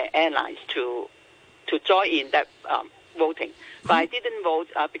for their allies to join in that voting. But I didn't vote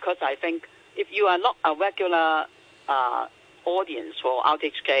because I think if you are not a regular audience for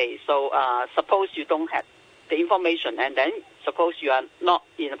RTHK, so suppose you don't have the information, and then suppose you are not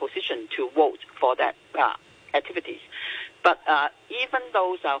in a position to vote for that activities. But even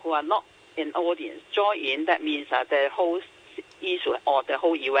those who are not in audience join in, that means the whole issue or the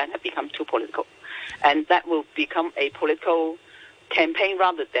whole event has become too political, and that will become a political campaign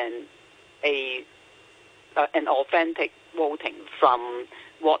rather than an authentic voting from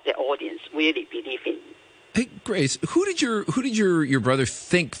what the audience really believe in. Hey, Grace, who did your brother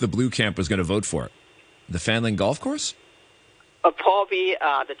think the blue camp was going to vote for? The Fanling Golf Course? Probably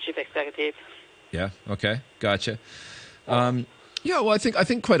the chief executive. Yeah. Okay. Gotcha. Yeah, well, I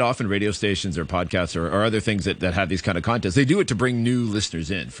think quite often radio stations or podcasts or other things that have these kind of contests, they do it to bring new listeners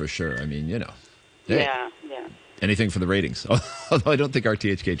in, for sure. I mean, hey, Yeah. anything for the ratings. Although I don't think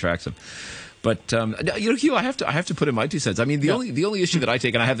RTHK tracks them. But Hugh, I have to put in my 2 cents. I mean, the only issue that I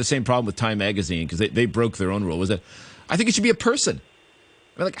take, and I have the same problem with Time Magazine because they broke their own rule, was that I think it should be a person.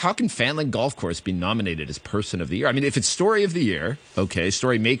 I mean, like, how can Fanling Golf Course be nominated as Person of the Year? I mean, if it's Story of the Year, okay,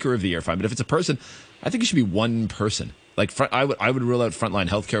 Story Maker of the Year, fine. But if it's a person, I think it should be one person. Like, I would rule out frontline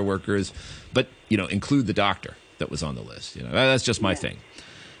healthcare workers, but include the doctor that was on the list. That's just my thing.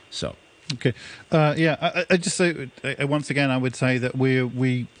 So Okay. I just say once again, I would say that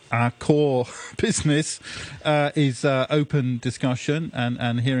our core business is open discussion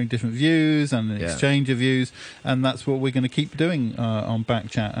and hearing different views and an exchange of views, and that's what we're going to keep doing on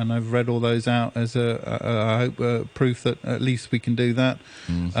Backchat. And I've read all those out as I hope proof that at least we can do that,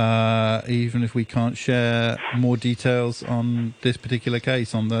 even if we can't share more details on this particular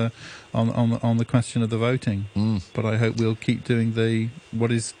case on the question of the voting. But I hope we'll keep doing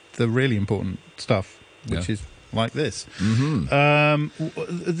what is the really important stuff, which is like this. What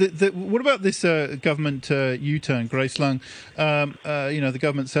about this government U-turn, Grace Lung? The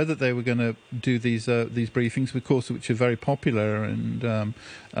government said that they were going to do these briefings, of course, which are very popular and have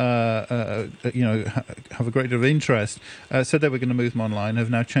a great deal of interest. Said they were going to move them online. Have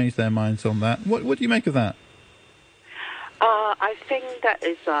now changed their minds on that. What do you make of that? I think that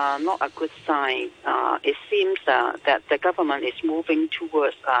is not a good sign. It seems that the government is moving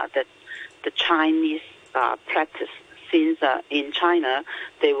towards the Chinese practice, since in China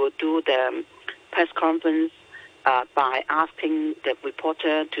they will do the press conference by asking the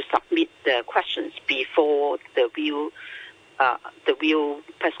reporter to submit the questions before the real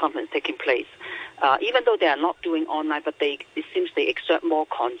press conference taking place. Even though they are not doing online, but it seems they exert more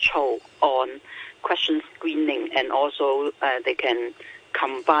control on question screening, and also they can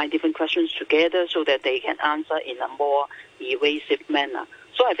combine different questions together so that they can answer in a more evasive manner.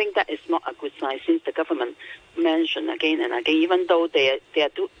 So I think that is not a good sign, since the government mentioned again and again, even though they are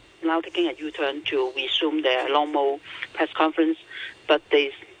now taking a U-turn to resume their normal press conference, but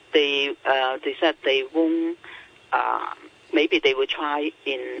they said they won't. Maybe they will try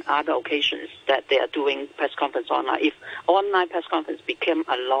in other occasions that they are doing press conference online. If online press conference became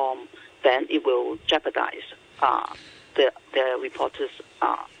a norm, then it will jeopardize the reporters'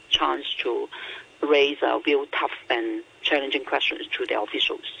 chance to raise real tough and challenging questions to the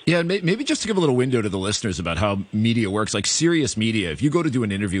officials. Yeah, maybe just to give a little window to the listeners about how media works, like serious media, if you go to do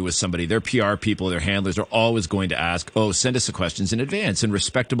an interview with somebody, their PR people, their handlers are always going to ask, send us the questions in advance. And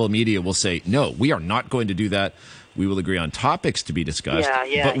respectable media will say, no, we are not going to do that. We will agree on topics to be discussed,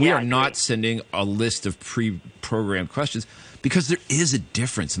 but we are not sending a list of pre-programmed questions, because there is a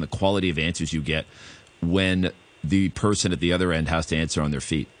difference in the quality of answers you get when the person at the other end has to answer on their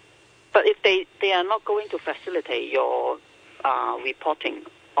feet. But if they are not going to facilitate your reporting,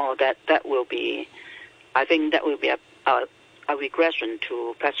 or that will be, I think that will be a regression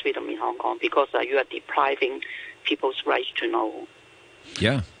to press freedom in Hong Kong, because you are depriving people's rights to know.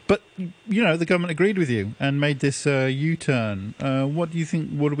 Yeah. But, the government agreed with you and made this U-turn. What do you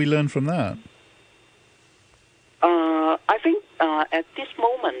think? What do we learn from that? I think at this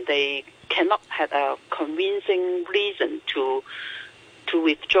moment they cannot have a convincing reason to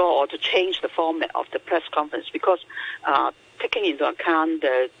withdraw or to change the format of the press conference, because taking into account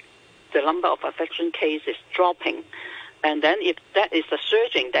the number of infection cases dropping, and then if that is a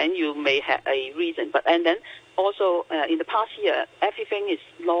surging, then you may have a reason. And then also in the past year, everything is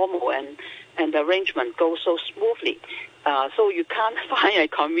normal and the arrangement goes so smoothly. So you can't find a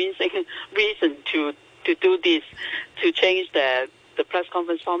convincing reason to do this, to change the press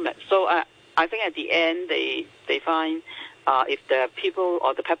conference format. So I think at the end they find if the people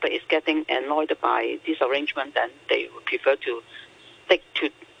or the public is getting annoyed by this arrangement, then they would prefer to stick to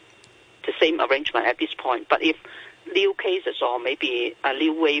the same arrangement at this point. But if new cases or maybe a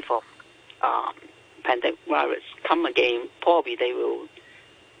new wave of pandemic virus come again, probably they will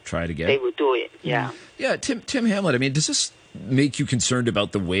try it again. They will do it. Yeah. Yeah. Tim Hamlet, I mean, does this make you concerned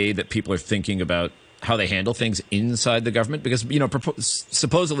about the way that people are thinking about how they handle things inside the government? Because,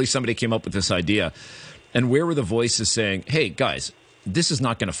 supposedly somebody came up with this idea, and where were the voices saying, hey, guys, this is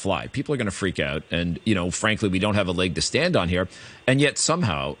not going to fly. People are going to freak out. And, frankly, we don't have a leg to stand on here. And yet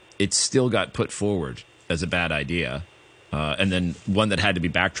somehow it still got put forward as a bad idea. And then one that had to be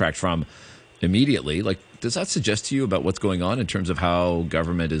backtracked from immediately. Like, does that suggest to you about what's going on in terms of how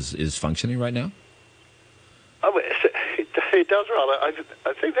government is functioning right now? Oh, it does rather.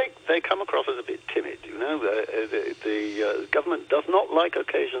 I think they come across as a bit timid. The government does not like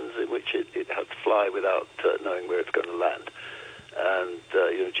occasions in which it has to fly without knowing where it's going to land. And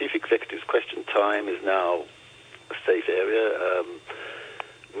chief executive's question time is now a safe area.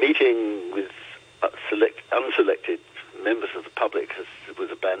 Meeting with unselected members of the public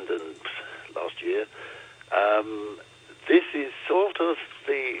was abandoned last year. This is sort of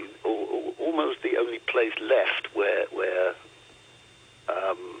almost the only place left where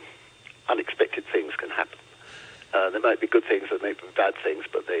unexpected things can happen. There might be good things, there may be bad things,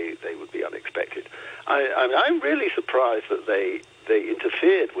 but they would be unexpected. I'm really surprised that they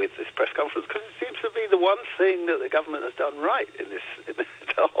interfered with this press conference, because it seems to be the one thing that the government has done right in this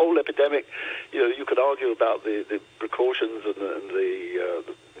whole epidemic, you could argue about the precautions and the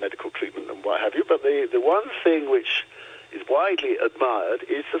medical treatment and what have you, but the one thing which is widely admired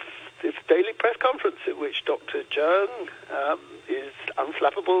is this daily press conference in which Dr. Chuang is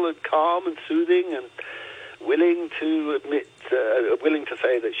unflappable and calm and soothing and willing to admit, willing to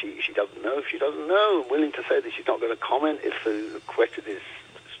say that she doesn't know if she doesn't know, and willing to say that she's not going to comment if the question is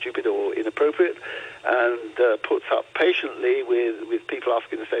stupid or inappropriate, and puts up patiently with people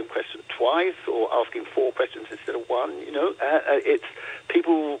asking the same question twice or asking 4 questions instead of 1. It's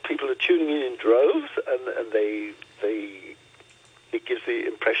people are tuning in droves, and it gives the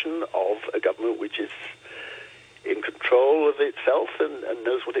impression of a government which is in control of itself and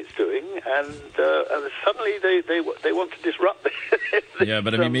knows what it's doing, and suddenly they want to disrupt it. Yeah,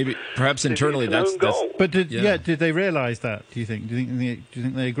 but I mean, maybe perhaps internally that's But did they realise that? Do you think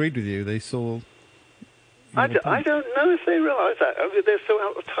they agreed with you? They saw. I don't know if they realise that. I mean, they're so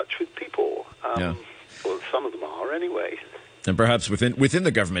out of touch with people. Well, some of them are anyway. And perhaps within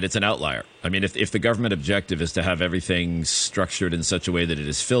the government, it's an outlier. I mean, if the government objective is to have everything structured in such a way that it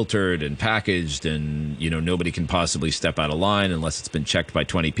is filtered and packaged and, nobody can possibly step out of line unless it's been checked by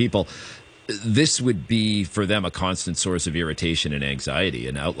 20 people, this would be for them a constant source of irritation and anxiety,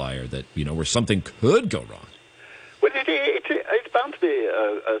 an outlier that, where something could go wrong. Well, it's bound to be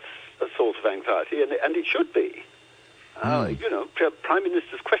a source of anxiety, and it should be. Prime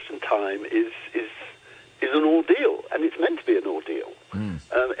Minister's question time is an ordeal, and it's meant to be an ordeal.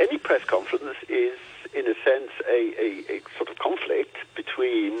 Any press conference is, in a sense, a sort of conflict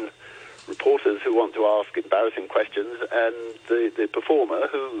between reporters who want to ask embarrassing questions and the performer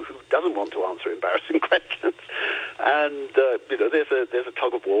who doesn't want to answer embarrassing questions. And there's a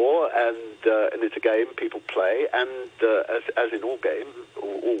tug of war, and it's a game people play. And as in all games,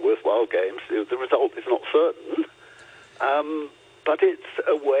 all worthwhile games, the result is not certain. But it's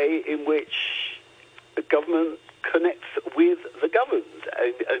a way in which the government connects with the governed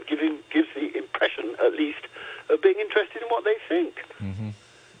and gives the impression, at least, of being interested in what they think.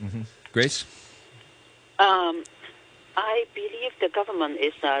 Grace? I believe the government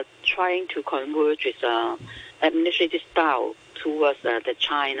is trying to converge its administrative style towards the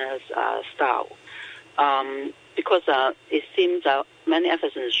China's style, because it seems many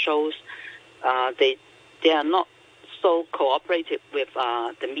evidence shows they are not so cooperative with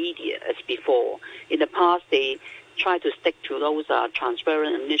the media as before. In the past, they try to stick to those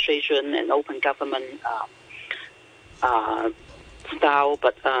transparent administration and open government style,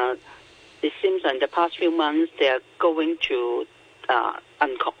 but it seems in the past few months they are going to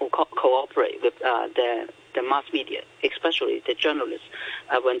cooperate with the mass media, especially the journalists,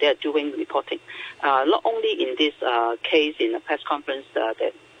 when they are doing reporting. Not only in this case in the press conference,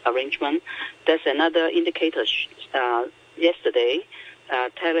 the arrangement, there's another indicator yesterday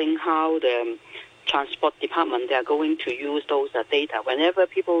telling how the transport department, they are going to use those data whenever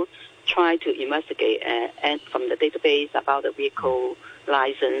people try to investigate and from the database about the vehicle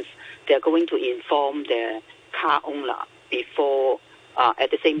license. They are going to inform the car owner before at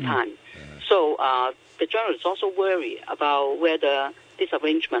the same time. So the journalists also worry about whether this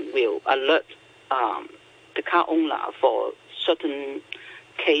arrangement will alert the car owner for certain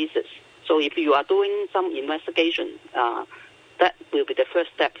cases. So if you are doing some investigation, that will be the first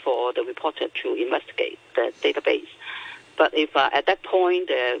step for the reporter to investigate the database. But if at that point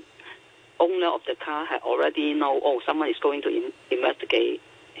the owner of the car had already know, someone is going to investigate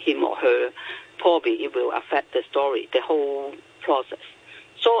him or her, probably it will affect the story, the whole process.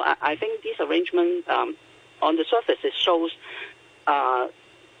 So I think this arrangement, on the surface, it shows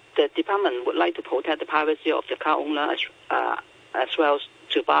the department would like to protect the privacy of the car owner as well as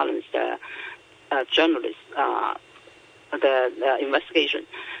to balance the journalists, the investigation.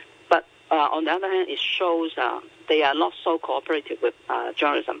 But on the other hand, it shows they are not so cooperative with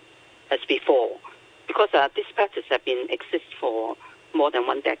journalism as before, because this practice has been exist for more than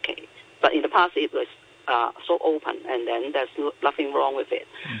 1 decade. But in the past, it was so open, and then there's nothing wrong with it.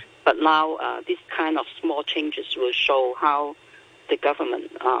 But now, this kind of small changes will show how the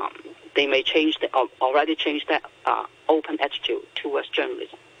government they may change already changed that open attitude towards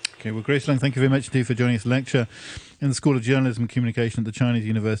journalism. Okay, well, Grace Lang, thank you very much indeed for joining us. Lecture in the School of Journalism and Communication at the Chinese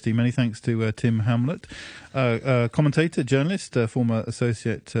University. Many thanks to Tim Hamlet, commentator, journalist, former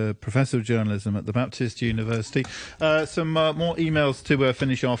associate professor of journalism at the Baptist University. Some more emails to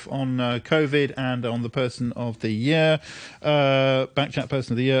finish off on COVID and on the Person of the Year. Backchat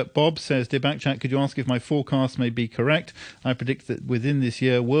Person of the Year. Bob says, Dear Backchat, could you ask if my forecast may be correct? I predict that within this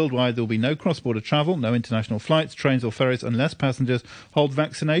year, worldwide, there will be no cross-border travel, no international flights, trains or ferries, unless passengers hold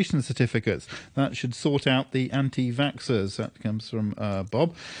vaccination certificates. That should sort out the anti-vax anti-vaxxers. That comes from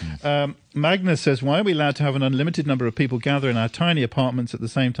Bob. Magnus says, why are we allowed to have an unlimited number of people gather in our tiny apartments at the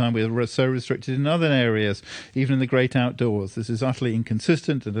same time we are so restricted in other areas, even in the great outdoors? This is utterly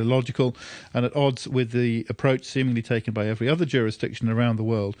inconsistent and illogical and at odds with the approach seemingly taken by every other jurisdiction around the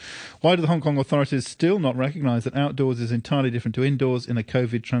world. Why do the Hong Kong authorities still not recognise that outdoors is entirely different to indoors in a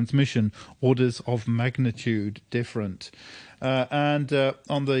COVID transmission? Orders of magnitude different. And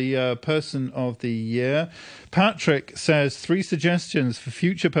on the Person of the Year, Patrick says 3 suggestions for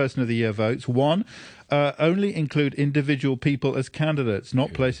future Person of the Year votes. 1, only include individual people as candidates,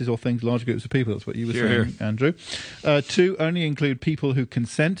 not places or things, large groups of people. That's what you were saying, Andrew. 2, only include people who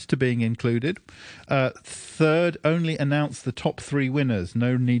consent to being included. 3rd, only announce the top 3 winners.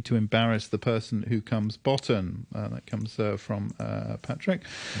 No need to embarrass the person who comes bottom. That comes from Patrick.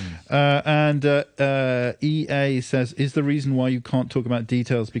 And EA says, is the reason why you can't talk about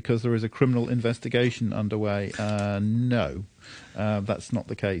details because there is a criminal investigation underway? No, that's not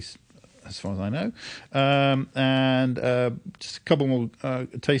the case, as far as I know. And just a couple more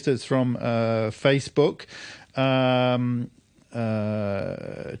tasters from Facebook.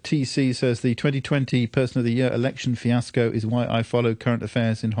 TC says the 2020 Person of the Year election fiasco is why I follow current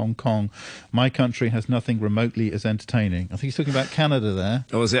affairs in Hong Kong. My country has nothing remotely as entertaining. I think he's talking about Canada there.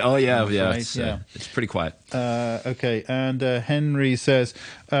 Oh, is it? Oh, yeah. It's pretty quiet. Okay, and Henry says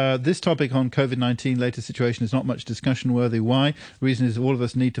this topic on COVID-19 latest situation is not much discussion worthy. Why? The reason is all of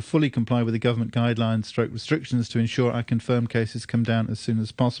us need to fully comply with the government guidelines, stroke restrictions to ensure our confirmed cases come down as soon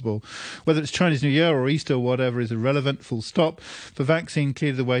as possible. Whether it's Chinese New Year or Easter or whatever is irrelevant, full stop. For vaccine,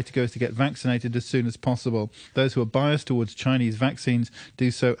 clearly the way to go is to get vaccinated as soon as possible. Those who are biased towards Chinese vaccines do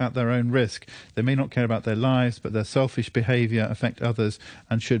so at their own risk. They may not care about their lives, but their selfish behaviour affect others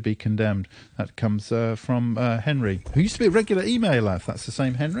and should be condemned. That comes from Henry, who used to be a regular emailer, if that's the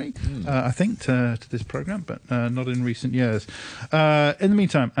same Henry, I think, to this programme, but not in recent years. In the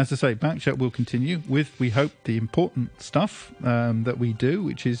meantime, as I say, Backchat will continue with, we hope, the important stuff that we do,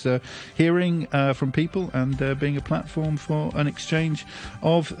 which is hearing from people and being a platform for an exchange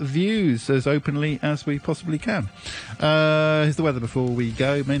of views as openly as we possibly can. Here's the weather before we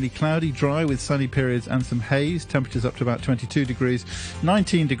go. Mainly cloudy, dry with sunny periods and some haze. Temperatures up to about 22 degrees,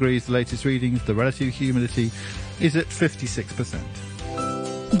 19 degrees the latest readings. The relative humidity is at 56%.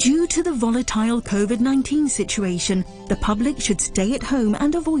 Due to the volatile COVID-19 situation, the public should stay at home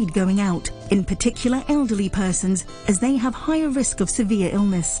and avoid going out, in particular elderly persons, as they have higher risk of severe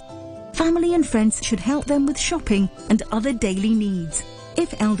illness. Family and friends should help them with shopping and other daily needs.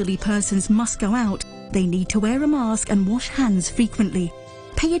 If elderly persons must go out, they need to wear a mask and wash hands frequently.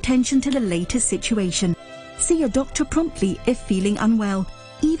 Pay attention to the latest situation. See a doctor promptly if feeling unwell,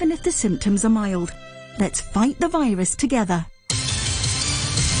 even if the symptoms are mild. Let's fight the virus together.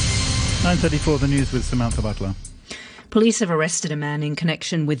 9:34, the news with Samantha Butler. Police have arrested a man in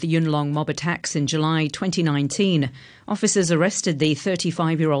connection with the Yuen Long mob attacks in July 2019. Officers arrested the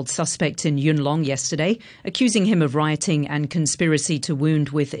 35-year-old suspect in Yuen Long yesterday, accusing him of rioting and conspiracy to wound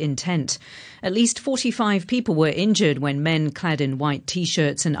with intent. At least 45 people were injured when men clad in white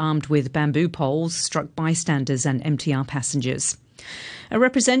T-shirts and armed with bamboo poles struck bystanders and MTR passengers. A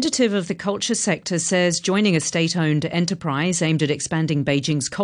representative of the culture sector says joining a state-owned enterprise aimed at expanding Beijing's